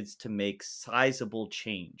kids to make sizable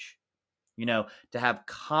change. To have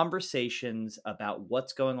conversations about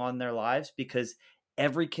what's going on in their lives, because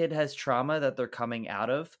every kid has trauma that they're coming out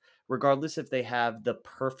of, regardless if they have the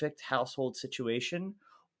perfect household situation,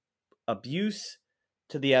 abuse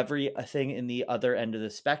to the everything in the other end of the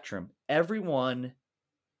spectrum. Everyone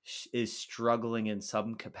is struggling in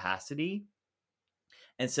some capacity.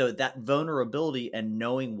 And so that vulnerability and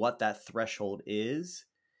knowing what that threshold is,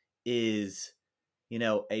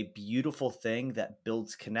 a beautiful thing that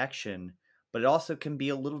builds connection, but it also can be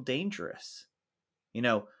a little dangerous,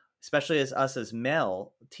 especially as us as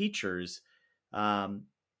male teachers,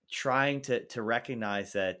 trying to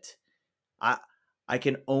recognize that I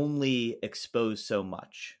can only expose so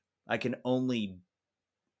much. I can only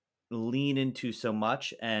lean into so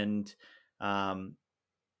much. And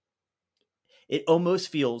it almost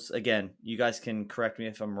feels, again, you guys can correct me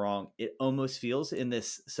if I'm wrong, it almost feels in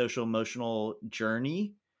this social emotional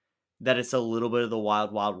journey that it's a little bit of the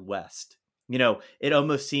wild, wild west. It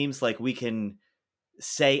almost seems like we can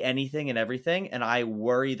say anything and everything. And I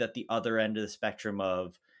worry that the other end of the spectrum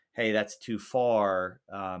of, hey, that's too far,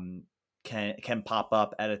 can pop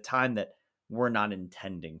up at a time that we're not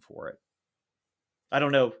intending for it. I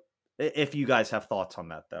don't know if you guys have thoughts on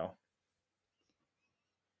that, though.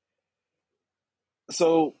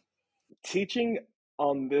 So, teaching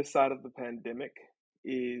on this side of the pandemic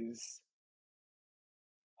is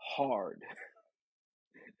hard.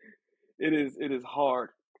 It is hard.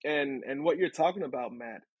 And what you're talking about,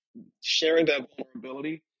 Matt, sharing that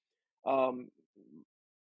vulnerability, um,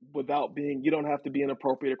 without being, you don't have to be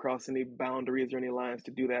inappropriate across any boundaries or any lines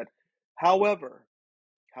to do that. However,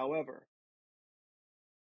 however,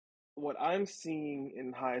 what I'm seeing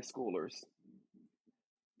in high schoolers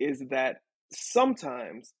is that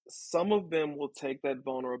sometimes some of them will take that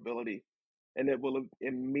vulnerability and it will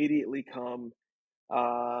immediately come,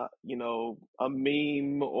 a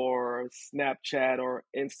meme or Snapchat or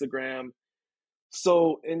Instagram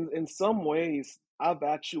So in some ways, I've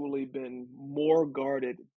actually been more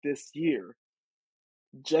guarded this year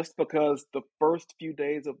just because the first few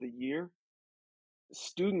days of the year,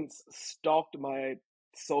 students stalked my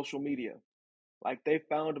social media. Like they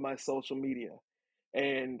found my social media.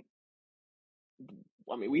 And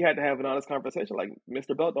I mean, we had to have an honest conversation. Like,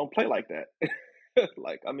 Mr. Belt, don't play like that.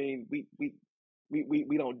 Like, I mean,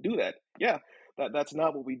 we don't do that. Yeah, that's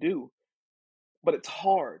not what we do. But it's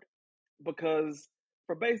hard because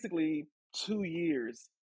for basically 2 years,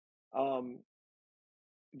 um,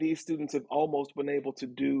 these students have almost been able to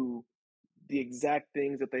do the exact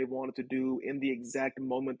things that they wanted to do in the exact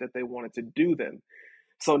moment that they wanted to do them.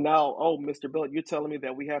 So now, oh, Mr. Billett, you're telling me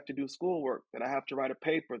that we have to do schoolwork, that I have to write a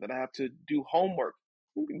paper, that I have to do homework.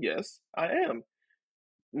 Yes, I am.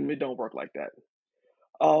 It don't work like that.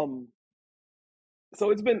 Um,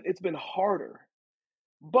 so it's been harder.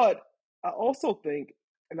 But I also think,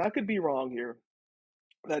 and I could be wrong here,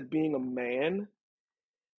 that being a man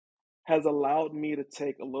has allowed me to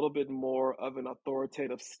take a little bit more of an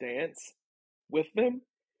authoritative stance with them.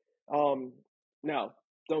 Um, Now,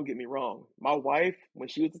 don't get me wrong. My wife, when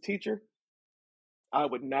she was a teacher, I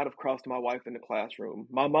would not have crossed my wife in the classroom.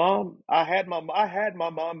 My mom, I had my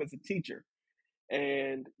mom as a teacher,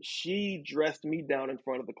 and she dressed me down in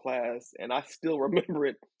front of the class, and I still remember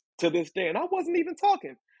it to this day. And I wasn't even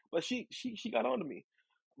talking, but she got on to me.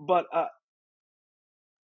 But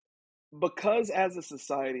because as a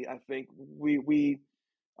society, I think we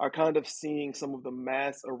are kind of seeing some of the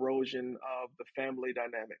mass erosion of the family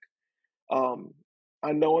dynamic. Um,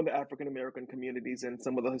 I know in the African American communities and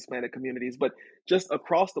some of the Hispanic communities, but just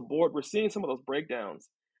across the board, we're seeing some of those breakdowns.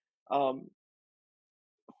 Um,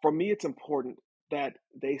 for me, it's important that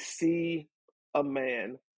they see a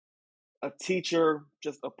man, a teacher,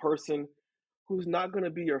 just a person who's not going to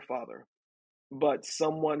be your father, but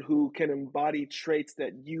someone who can embody traits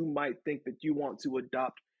that you might think that you want to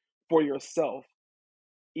adopt for yourself,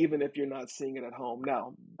 even if you're not seeing it at home.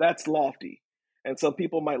 Now, that's lofty. And some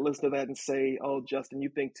people might listen to that and say, oh, Justin, you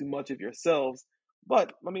think too much of yourselves.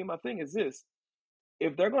 But I mean, my thing is this: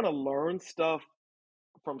 if they're going to learn stuff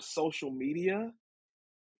from social media,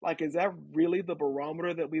 like, is that really the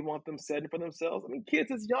barometer that we want them setting for themselves? I mean, kids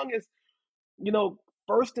as young as, you know,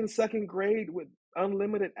 first and second grade with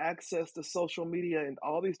unlimited access to social media and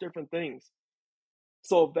all these different things.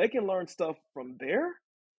 So if they can learn stuff from there,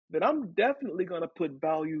 then I'm definitely going to put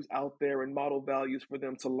values out there and model values for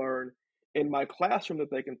them to learn in my classroom that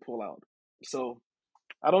they can pull out. So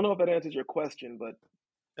I don't know if that answers your question, but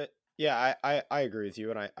Yeah, I agree with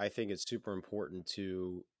you, and I think it's super important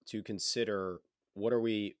to consider what are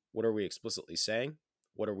we explicitly saying,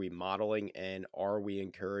 what are we modeling, and are we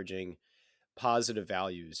encouraging positive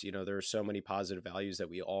values? You know, there are so many positive values that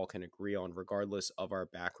we all can agree on, regardless of our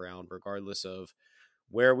background, regardless of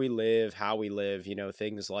where we live, how we live. You know,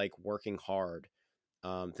 things like working hard,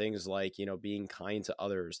 things like, you know, being kind to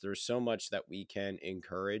others. There's so much that we can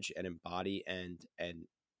encourage and embody and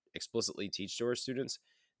explicitly teach to our students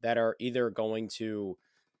that are either going to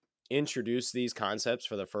introduce these concepts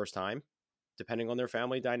for the first time, depending on their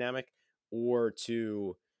family dynamic, or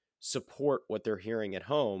to support what they're hearing at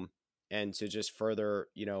home and to just further,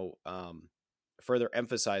 further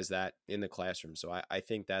emphasize that in the classroom. So I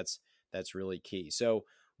think that's really key. So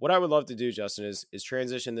what I would love to do, Justin, is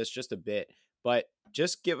transition this just a bit, but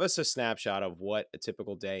just give us a snapshot of what a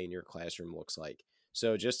typical day in your classroom looks like.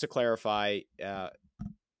 So just to clarify,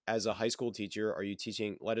 as a high school teacher, are you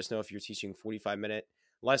teaching? Let us know if you're teaching 45-minute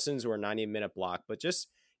lessons or a 90-minute block, but just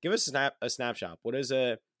give us a snapshot. What is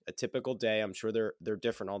a typical day? I'm sure they're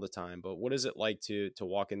different all the time, but what is it like to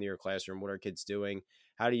walk into your classroom? What are kids doing?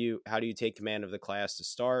 How do you take command of the class to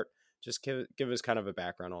start? Just give us kind of a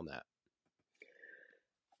background on that.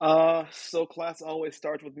 so class always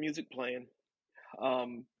starts with music playing.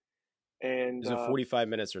 Um, and Is it 45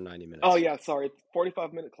 minutes or 90 minutes? Oh yeah, sorry,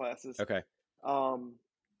 45-minute classes. Okay. Um,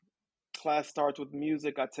 Class starts with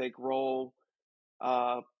music. I take roll,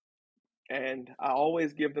 uh, and I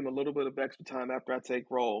always give them a little bit of extra time after I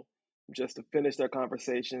take roll, just to finish their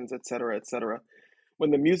conversations, et cetera, et cetera.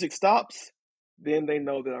 When the music stops, then they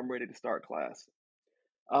know that I'm ready to start class.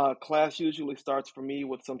 Class usually starts for me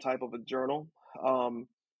with some type of a journal. Um,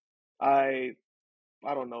 I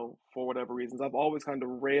I don't know, for whatever reasons, I've always kind of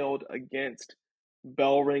railed against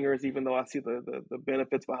bell ringers, even though I see the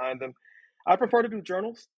benefits behind them. I prefer to do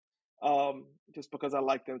journals, just because I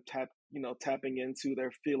like them tapping into their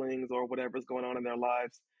feelings or whatever's going on in their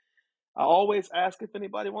lives. I always ask if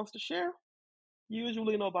anybody wants to share.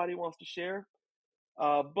 Usually nobody wants to share.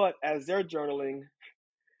 But as they're journaling,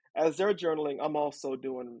 as they're journaling, I'm also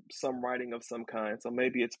doing some writing of some kind. So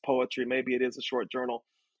maybe it's poetry, maybe it is a short journal.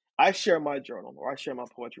 I share my journal or I share my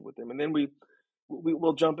poetry with them, and then we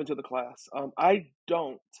will jump into the class. I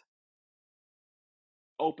don't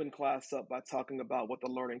open class up by talking about what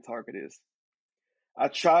the learning target is. I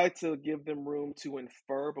try to give them room to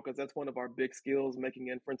infer, because that's one of our big skills, making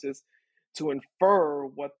inferences, to infer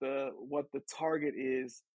what the target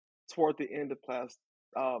is toward the end of class.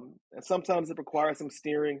 And sometimes it requires some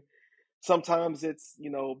steering. Sometimes it's,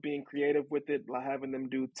 being creative with it, like having them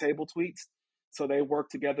do table tweets. So they work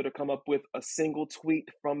together to come up with a single tweet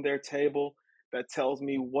from their table that tells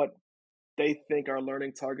me what they think our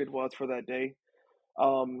learning target was for that day.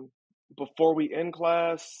 Before we end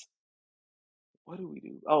class, what do we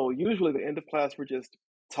do? Oh, usually the end of class, we're just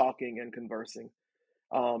talking and conversing.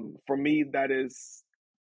 For me, that is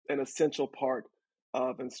an essential part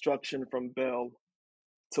of instruction from bell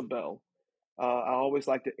to bell. I always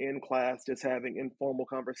like to end class just having informal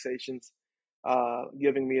conversations,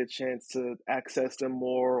 giving me a chance to access them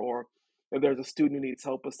more, or if there's a student who needs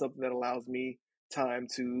help with something, that allows me time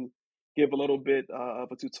to give a little bit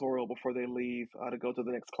of a tutorial before they leave to go to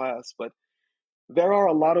the next class. But there are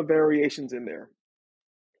a lot of variations in there.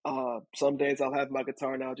 Some days I'll have my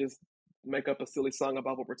guitar and I'll just make up a silly song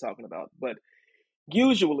about what we're talking about. But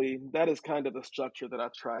usually that is kind of the structure that I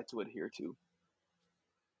try to adhere to.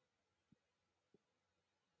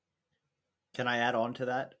 Can I add on to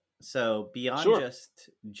that? So beyond Sure. just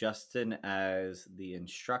Justin as the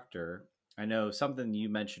instructor, I know something you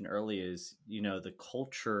mentioned earlier is, the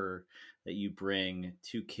culture that you bring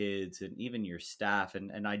to kids and even your staff,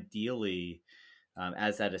 and ideally,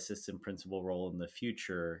 as that assistant principal role in the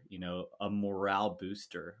future, a morale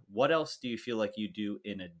booster. What else do you feel like you do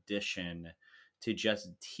in addition to just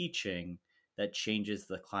teaching that changes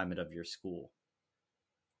the climate of your school?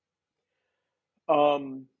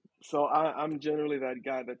 So I'm generally that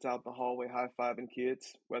guy that's out the hallway high-fiving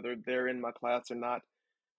kids, whether they're in my class or not.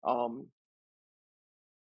 Um,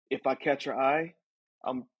 if I catch your eye,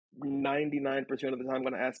 I'm 99% of the time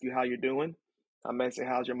going to ask you how you're doing. I may say,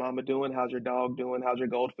 how's your mama doing? How's your dog doing? How's your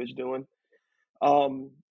goldfish doing?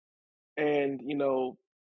 Um, and,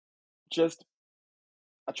 just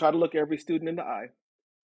I try to look every student in the eye.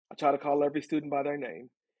 I try to call every student by their name,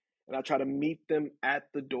 and I try to meet them at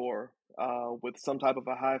the door with some type of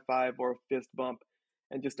a high five or a fist bump,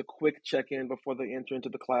 and just a quick check in before they enter into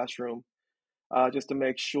the classroom, just to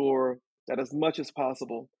make sure that as much as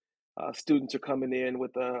possible, students are coming in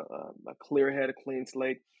with a clear head, a clean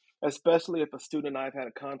slate. Especially if a student and I have had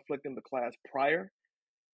a conflict in the class prior,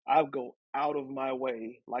 I'll go out of my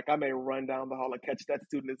way. Like, I may run down the hall and catch that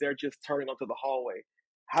student as they're just turning onto the hallway.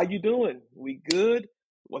 How you doing? We good?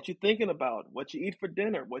 What you thinking about? What you eat for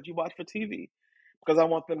dinner? What you watch for TV? Because I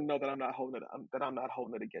want them to know that I'm not holding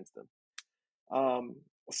it against them. Um,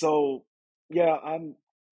 so yeah,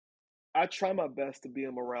 I try my best to be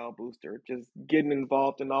a morale booster, just getting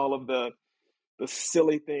involved in all of the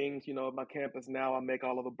silly things. At my campus now, I make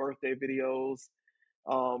all of the birthday videos.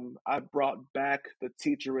 I brought back the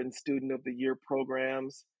teacher and student of the year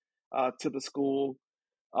programs to the school.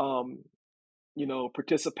 Um,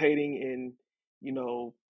 participating in, you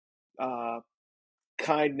know, uh,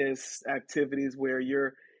 kindness activities where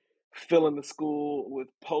you're filling the school with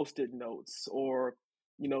post-it notes, or,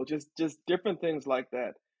 just different things like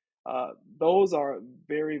that. Those are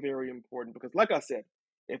very, very important, because, like I said,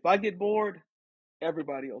 if I get bored,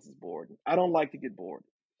 everybody else is bored. I don't like to get bored.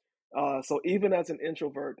 So even as an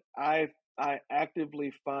introvert, I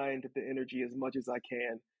actively find the energy as much as I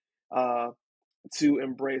can uh, to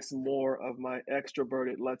embrace more of my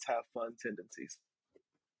extroverted, let's have fun tendencies.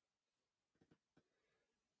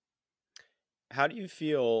 How do you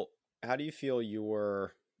feel? How do you feel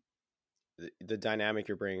the dynamic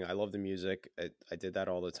you're bringing? I love the music. I did that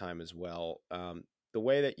all the time as well. The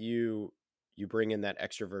way that you bring in that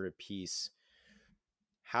extroverted piece.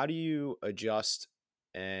 How do you adjust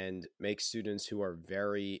and make students who are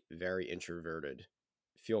very, very introverted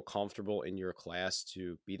feel comfortable in your class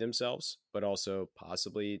to be themselves, but also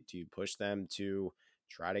possibly do you push them to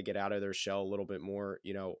try to get out of their shell a little bit more?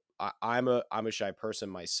 I'm a shy person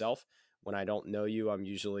myself. When I don't know you, I'm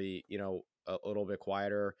usually, a little bit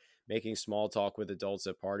quieter. Making small talk with adults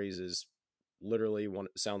at parties is literally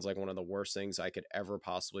sounds like one of the worst things I could ever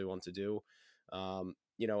possibly want to do. And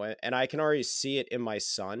I can already see it in my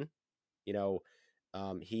son. you know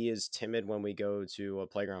he is timid when we go to a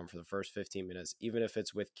playground for the first 15 minutes, even if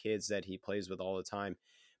it's with kids that he plays with all the time.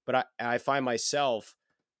 But I find myself,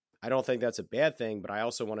 I don't think that's a bad thing, but I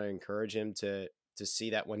also want to encourage him to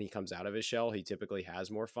see that when he comes out of his shell, he typically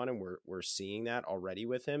has more fun, and we're seeing that already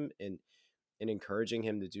with him and encouraging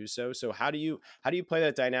him to do so. So how do you play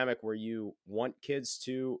that dynamic where you want kids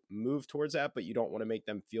to move towards that, but you don't want to make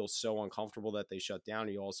them feel so uncomfortable that they shut down,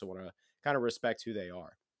 and you also want to kind of respect who they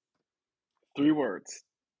are? 3 words: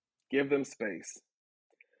 give them space.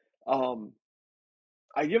 Um,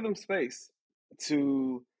 I give them space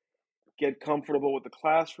to get comfortable with the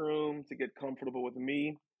classroom, to get comfortable with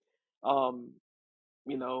me. Um,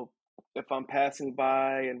 you know, if I'm passing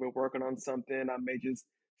by and we're working on something, I may just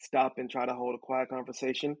stop and try to hold a quiet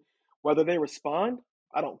conversation. Whether they respond,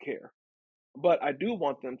 I don't care. But I do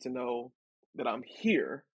want them to know that I'm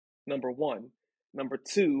here, number one. Number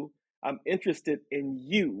two, I'm interested in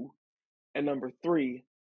you. And number three,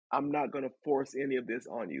 I'm not going to force any of this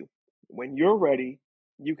on you. When you're ready,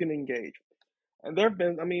 you can engage. And there have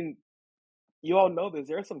been, I mean, you all know this.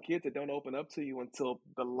 There are some kids that don't open up to you until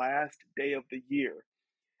the last day of the year.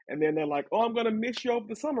 And then they're like, oh, I'm going to miss you over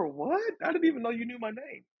the summer. What? I didn't even know you knew my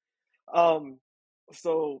name. Um,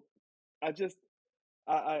 so I just,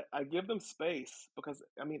 I give them space because,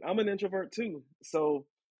 I mean, I'm an introvert too. So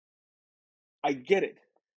I get it.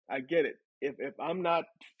 I get it. If I'm not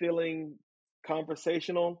feeling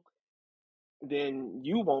conversational, then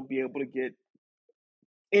you won't be able to get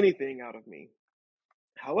anything out of me.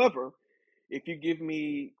 However, if you give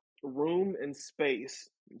me room and space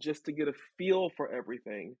just to get a feel for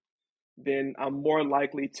everything, then I'm more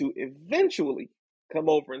likely to eventually come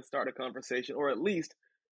over and start a conversation, or at least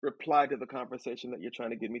reply to the conversation that you're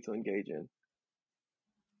trying to get me to engage in.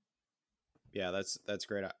 Yeah, that's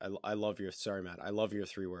great. I love your, sorry, Matt. I love your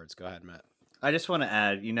 3 words. Go ahead, Matt. I just want to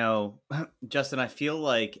add, you know, Justin, I feel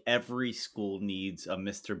like every school needs a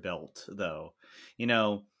Mr. Belt, though. You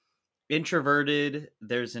know, introverted,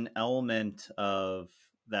 there's an element of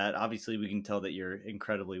that. Obviously, we can tell that you're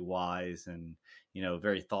incredibly wise and, you know,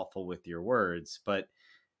 very thoughtful with your words, but,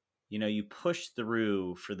 you know, you push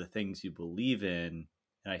through for the things you believe in.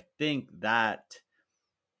 And I think that,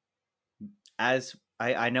 as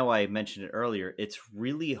I know I mentioned it earlier, it's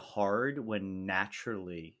really hard when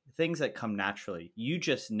naturally, things that come naturally, you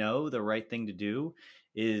just know the right thing to do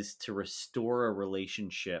is to restore a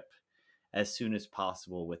relationship as soon as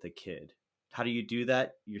possible with a kid. How do you do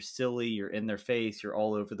that? You're silly, you're in their face, you're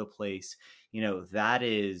all over the place. You know, that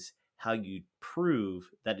is how you prove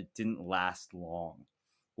that it didn't last long.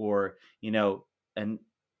 Or, you know, and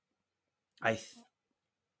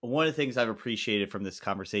one of the things I've appreciated from this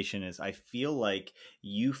conversation is I feel like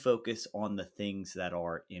you focus on the things that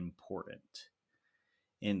are important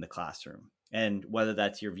in the classroom. And whether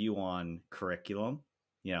that's your view on curriculum,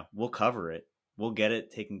 you know, we'll cover it. We'll get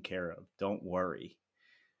it taken care of. Don't worry.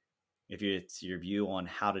 If it's your view on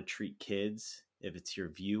how to treat kids, if it's your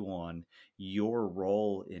view on your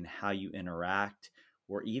role in how you interact,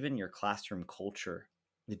 or even your classroom culture,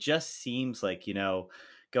 it just seems like, you know,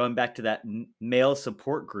 going back to that male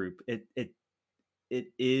support group, it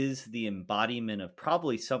is the embodiment of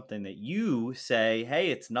probably something that you say,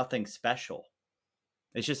 hey, it's nothing special.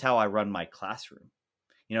 It's just how I run my classroom.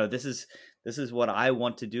 You know, this is what I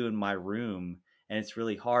want to do in my room, and it's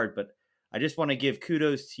really hard, but I just want to give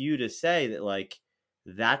kudos to you to say that, like,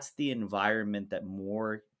 that's the environment that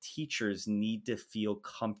more teachers need to feel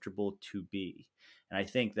comfortable to be. And I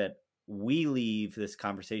think that we leave this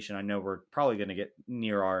conversation, I know we're probably going to get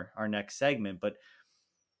near our next segment, but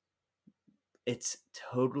it's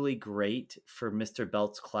totally great for Mr.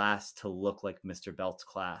 Belt's class to look like Mr. Belt's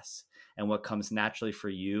class. And what comes naturally for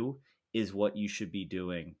you is what you should be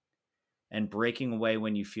doing. And breaking away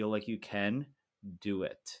when you feel like you can, do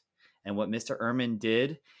it. And what Mr. Ehrman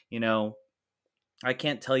did, you know, I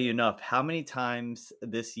can't tell you enough how many times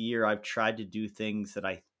this year I've tried to do things that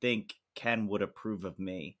I think Ken would approve of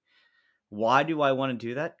me. Why do I want to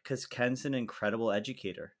do that? Because Ken's an incredible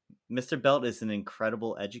educator. Mr. Belt is an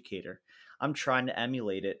incredible educator. I'm trying to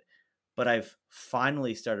emulate it, but I've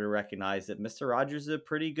finally started to recognize that Mr. Rogers is a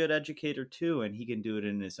pretty good educator too, and he can do it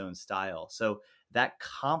in his own style. So that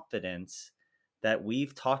confidence that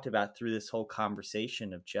we've talked about through this whole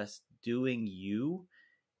conversation of just doing you,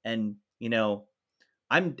 and, you know,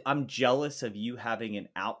 I'm jealous of you having an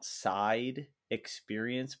outside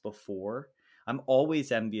experience before. I'm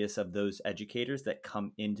always envious of those educators that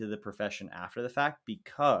come into the profession after the fact,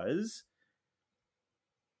 because,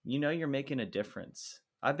 you know, you're making a difference.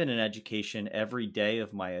 I've been in education every day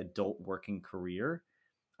of my adult working career.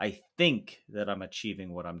 I think that I'm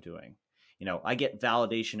achieving what I'm doing. You know, I get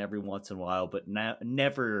validation every once in a while, but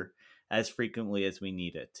never as frequently as we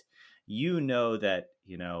need it. You know that,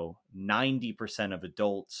 you know, 90% of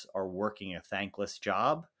adults are working a thankless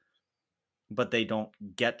job, but they don't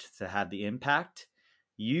get to have the impact.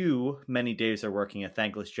 You, many days, are working a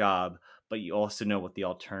thankless job, but you also know what the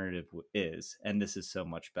alternative is. And this is so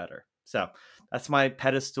much better. So that's my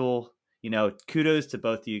pedestal. Kudos to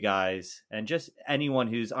both of you guys and just anyone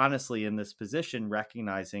who's honestly in this position,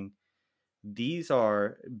 recognizing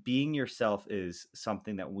being yourself is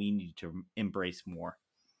something that we need to embrace more.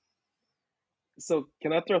 So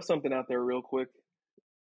can I throw something out there real quick?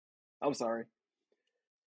 I'm sorry.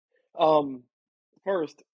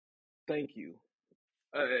 First, thank you.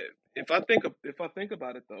 If I think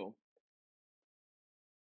about it though,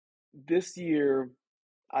 this year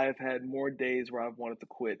I have had more days where I've wanted to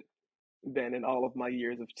quit than in all of my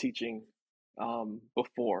years of teaching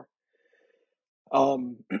before.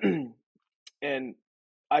 And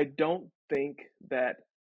I don't think that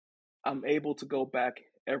I'm able to go back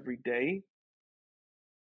every day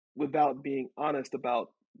without being honest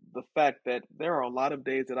about the fact that there are a lot of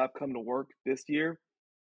days that I've come to work this year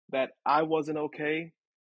that I wasn't okay,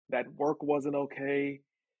 that work wasn't okay,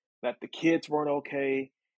 that the kids weren't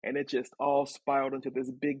okay, and it just all spiraled into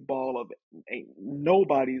this big ball of ain't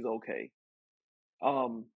nobody's okay.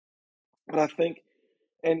 Um, but I think,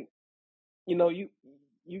 and you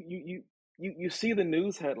you see the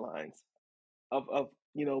news headlines of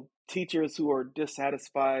teachers who are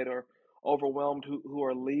dissatisfied or overwhelmed who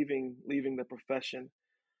are leaving the profession.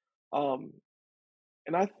 Um,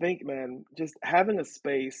 and I think, man, just having a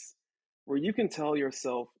space where you can tell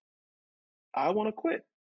yourself, I want to quit.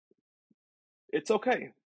 It's okay,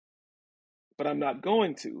 but I'm not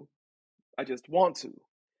going to. I just want to.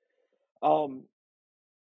 Um,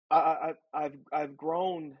 I've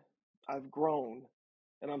grown,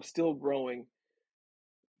 and I'm still growing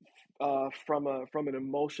from an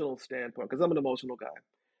emotional standpoint because I'm an emotional guy.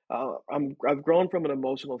 I've grown from an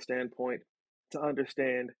emotional standpoint to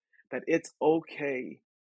understand that it's okay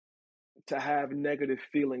to have negative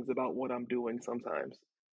feelings about what I'm doing sometimes,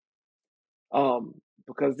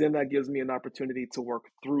 because then that gives me an opportunity to work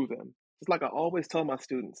through them. It's like I always tell my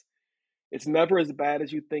students, it's never as bad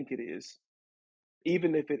as you think it is.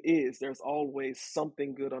 Even if it is, there's always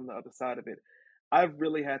something good on the other side of it. I've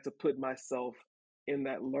really had to put myself in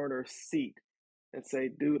that learner's seat and say,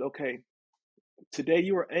 dude, okay, today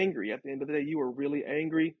you were angry. At the end of the day, you were really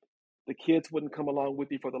angry. The kids wouldn't come along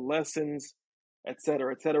with you for the lessons, et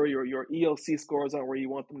cetera, et cetera. Your ELC scores aren't where you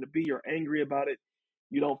want them to be. You're angry about it.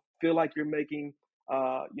 You don't feel like you're making,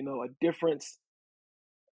 a difference.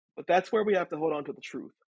 But that's where we have to hold on to the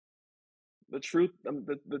truth. The truth,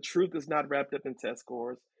 the truth is not wrapped up in test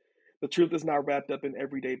scores. The truth is not wrapped up in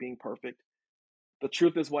every day being perfect. The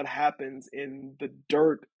truth is what happens in the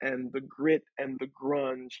dirt and the grit and the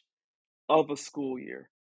grunge of a school year.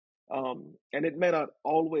 And it may not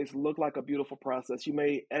always look like a beautiful process. You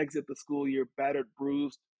may exit the school year battered,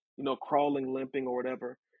 bruised, crawling, limping, or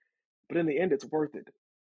whatever. But in the end, it's worth it.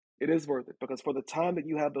 It is worth it because for the time that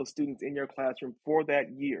you have those students in your classroom for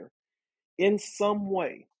that year, in some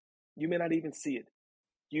way, you may not even see it.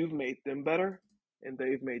 You've made them better and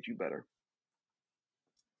they've made you better.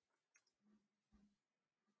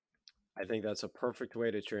 I think that's a perfect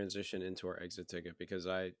way to transition into our exit ticket because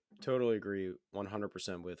I totally agree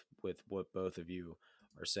 100% with what both of you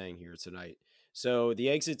are saying here tonight. So the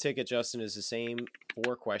exit ticket, Justin, is the same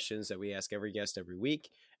 4 questions that we ask every guest every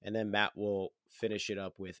week, and then Matt will finish it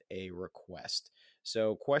up with a request.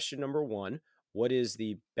 So question number 1, what is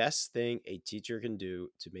the best thing a teacher can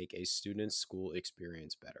do to make a student's school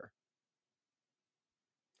experience better?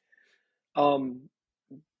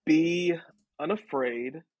 Be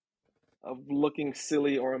unafraid of looking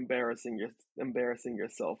silly or embarrassing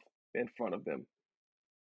yourself in front of them.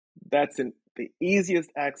 That's the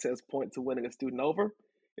easiest access point to winning a student over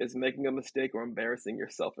is making a mistake or embarrassing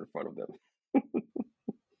yourself in front of them.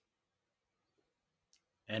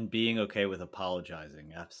 And being okay with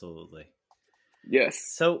apologizing. Absolutely. Yes.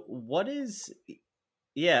 So what is,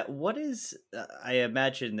 I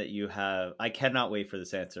imagine that you have, I cannot wait for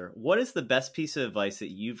this answer. What is the best piece of advice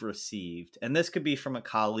that you've received? And this could be from a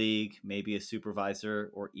colleague, maybe a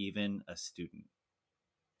supervisor, or even a student.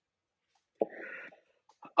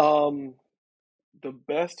 The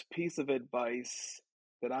best piece of advice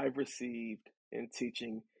that I've received in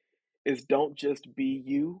teaching is don't just be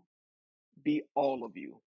you, be all of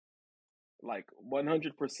you. Like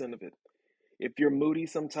 100% of it. If you're moody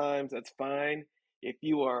sometimes, that's fine. If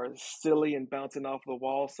you are silly and bouncing off the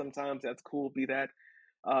wall sometimes, that's cool, be that.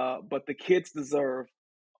 But the kids deserve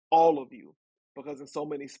all of you because in so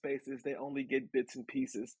many spaces, they only get bits and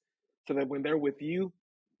pieces. So that when they're with you,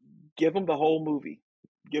 give them the whole movie,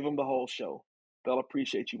 give them the whole show. They'll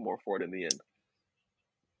appreciate you more for it in the end.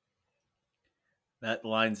 That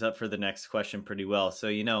lines up for the next question pretty well. So,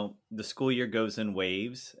 the school year goes in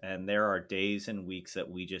waves, and there are days and weeks that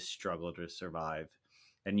we just struggle to survive.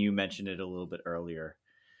 And you mentioned it a little bit earlier.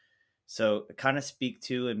 So, kind of speak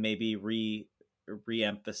to and maybe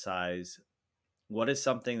re-emphasize what is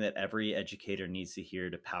something that every educator needs to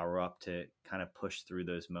hear to power up to kind of push through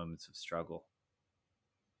those moments of struggle.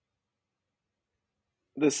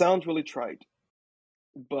 This sounds really trite,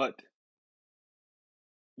 but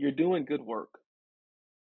you're doing good work.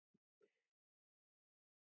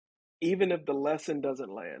 Even if the lesson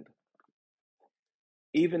doesn't land,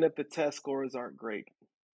 even if the test scores aren't great,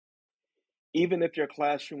 even if your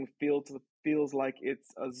classroom feels like it's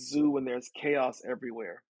a zoo and there's chaos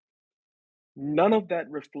everywhere, none of that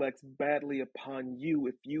reflects badly upon you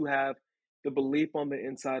if you have the belief on the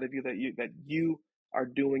inside of you that you are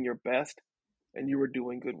doing your best and you are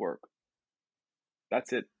doing good work.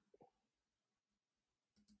 That's it.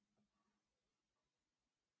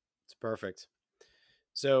 It's perfect.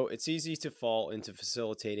 So it's easy to fall into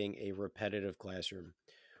facilitating a repetitive classroom.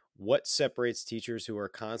 What separates teachers who are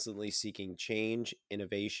constantly seeking change,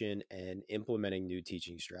 innovation, and implementing new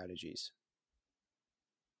teaching strategies?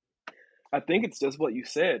 I think it's just what you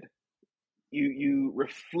said. You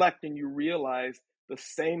reflect and you realize the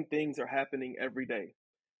same things are happening every day.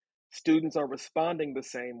 Students are responding the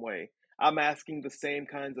same way. I'm asking the same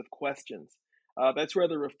kinds of questions. That's where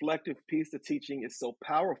the reflective piece of teaching is so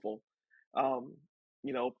powerful. Um,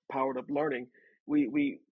 Powered up learning.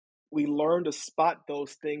 We learn to spot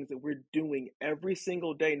those things that we're doing every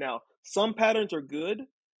single day. Now, some patterns are good,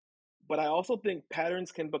 but I also think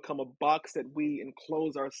patterns can become a box that we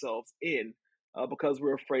enclose ourselves in because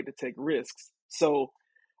we're afraid to take risks. So,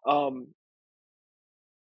 um,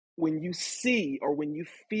 when you see or when you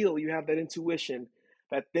feel you have that intuition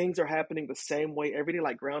that things are happening the same way every day,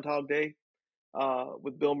 like Groundhog Day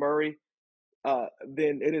with Bill Murray,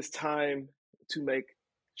 then it is time to make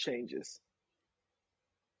changes.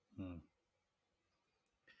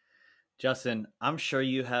 Justin, I'm sure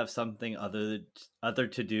you have something other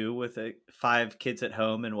to do with 5 kids at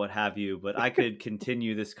home and what have you, but I could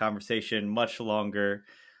continue this conversation much longer.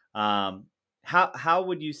 How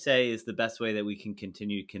would you say is the best way that we can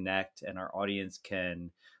continue to connect and our audience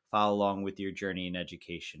can follow along with your journey in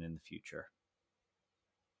education in the future?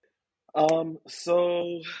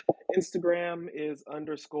 So Instagram is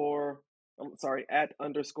 @_JB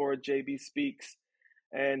Speaks.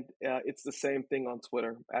 And it's the same thing on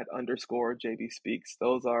Twitter @_JB Speaks.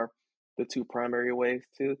 Those are the 2 primary ways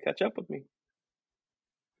to catch up with me.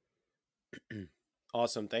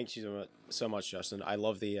 Awesome. Thank you so much, Justin. I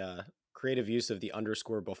love the creative use of the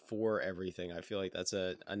underscore before everything. I feel like that's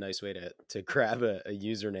a nice way to grab a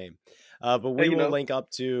username. But we will link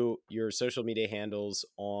up to your social media handles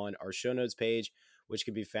on our show notes page, which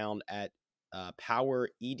can be found at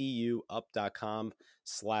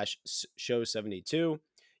powereduup.com/show72.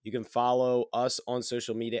 You can follow us on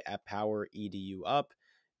social media at powereduup.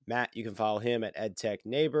 Matt, you can follow him at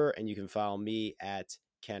EdTechNeighbor, and you can follow me at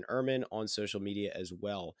Ken Ehrman on social media as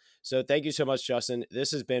well. So thank you so much, Justin.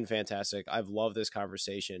 This has been fantastic. I've loved this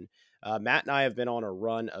conversation. Matt and I have been on a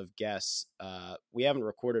run of guests. We haven't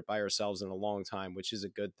recorded by ourselves in a long time, which is a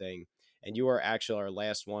good thing. And you are actually our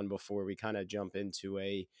last one before we kind of jump into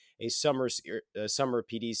a summer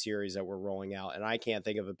PD series that we're rolling out. And I can't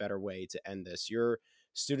think of a better way to end this. Your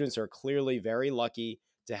students are clearly very lucky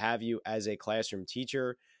to have you as a classroom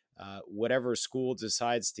teacher. Whatever school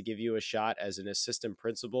decides to give you a shot as an assistant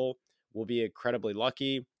principal will be incredibly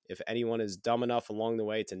lucky. If anyone is dumb enough along the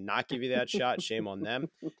way to not give you that shot, shame on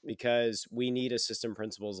them, because we need assistant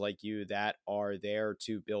principals like you that are there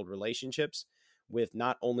to build relationships with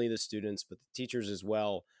not only the students, but the teachers as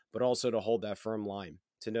well, but also to hold that firm line,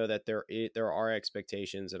 to know that there are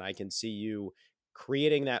expectations. And I can see you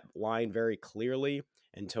creating that line very clearly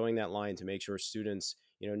and towing that line to make sure students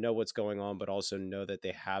know what's going on, but also know that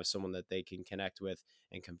they have someone that they can connect with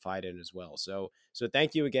and confide in as well. So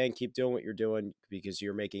thank you again. Keep doing what you're doing because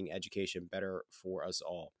you're making education better for us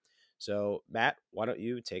all. So Matt, why don't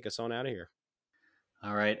you take us on out of here?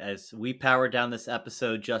 All right. As we power down this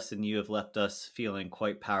episode, Justin, you have left us feeling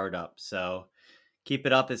quite powered up. So keep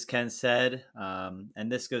it up, as Ken said.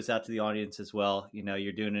 And this goes out to the audience as well.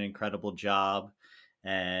 You're doing an incredible job,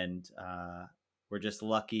 and we're just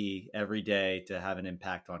lucky every day to have an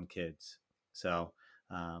impact on kids. So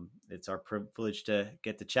it's our privilege to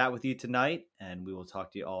get to chat with you tonight, and we will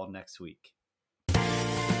talk to you all next week.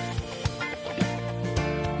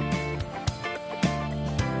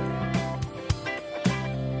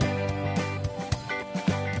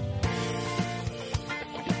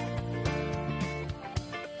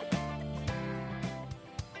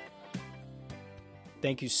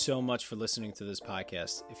 Thank you so much for listening to this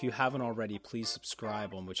podcast. If you haven't already, please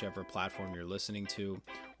subscribe on whichever platform you're listening to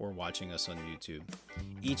or watching us on YouTube.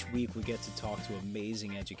 Each week we get to talk to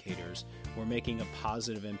amazing educators who are making a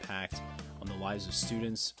positive impact on the lives of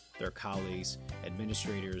students, their colleagues,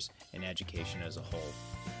 administrators, and education as a whole.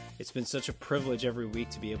 It's been such a privilege every week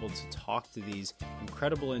to be able to talk to these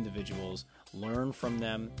incredible individuals, learn from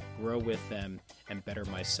them, grow with them, and better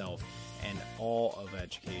myself and all of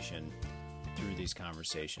education through these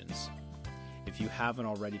conversations. If you haven't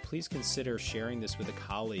already, please consider sharing this with a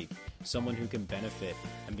colleague, someone who can benefit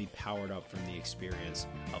and be powered up from the experience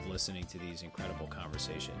of listening to these incredible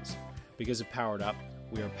conversations. Because of Powered Up,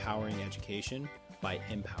 we are powering education by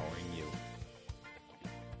empowering you.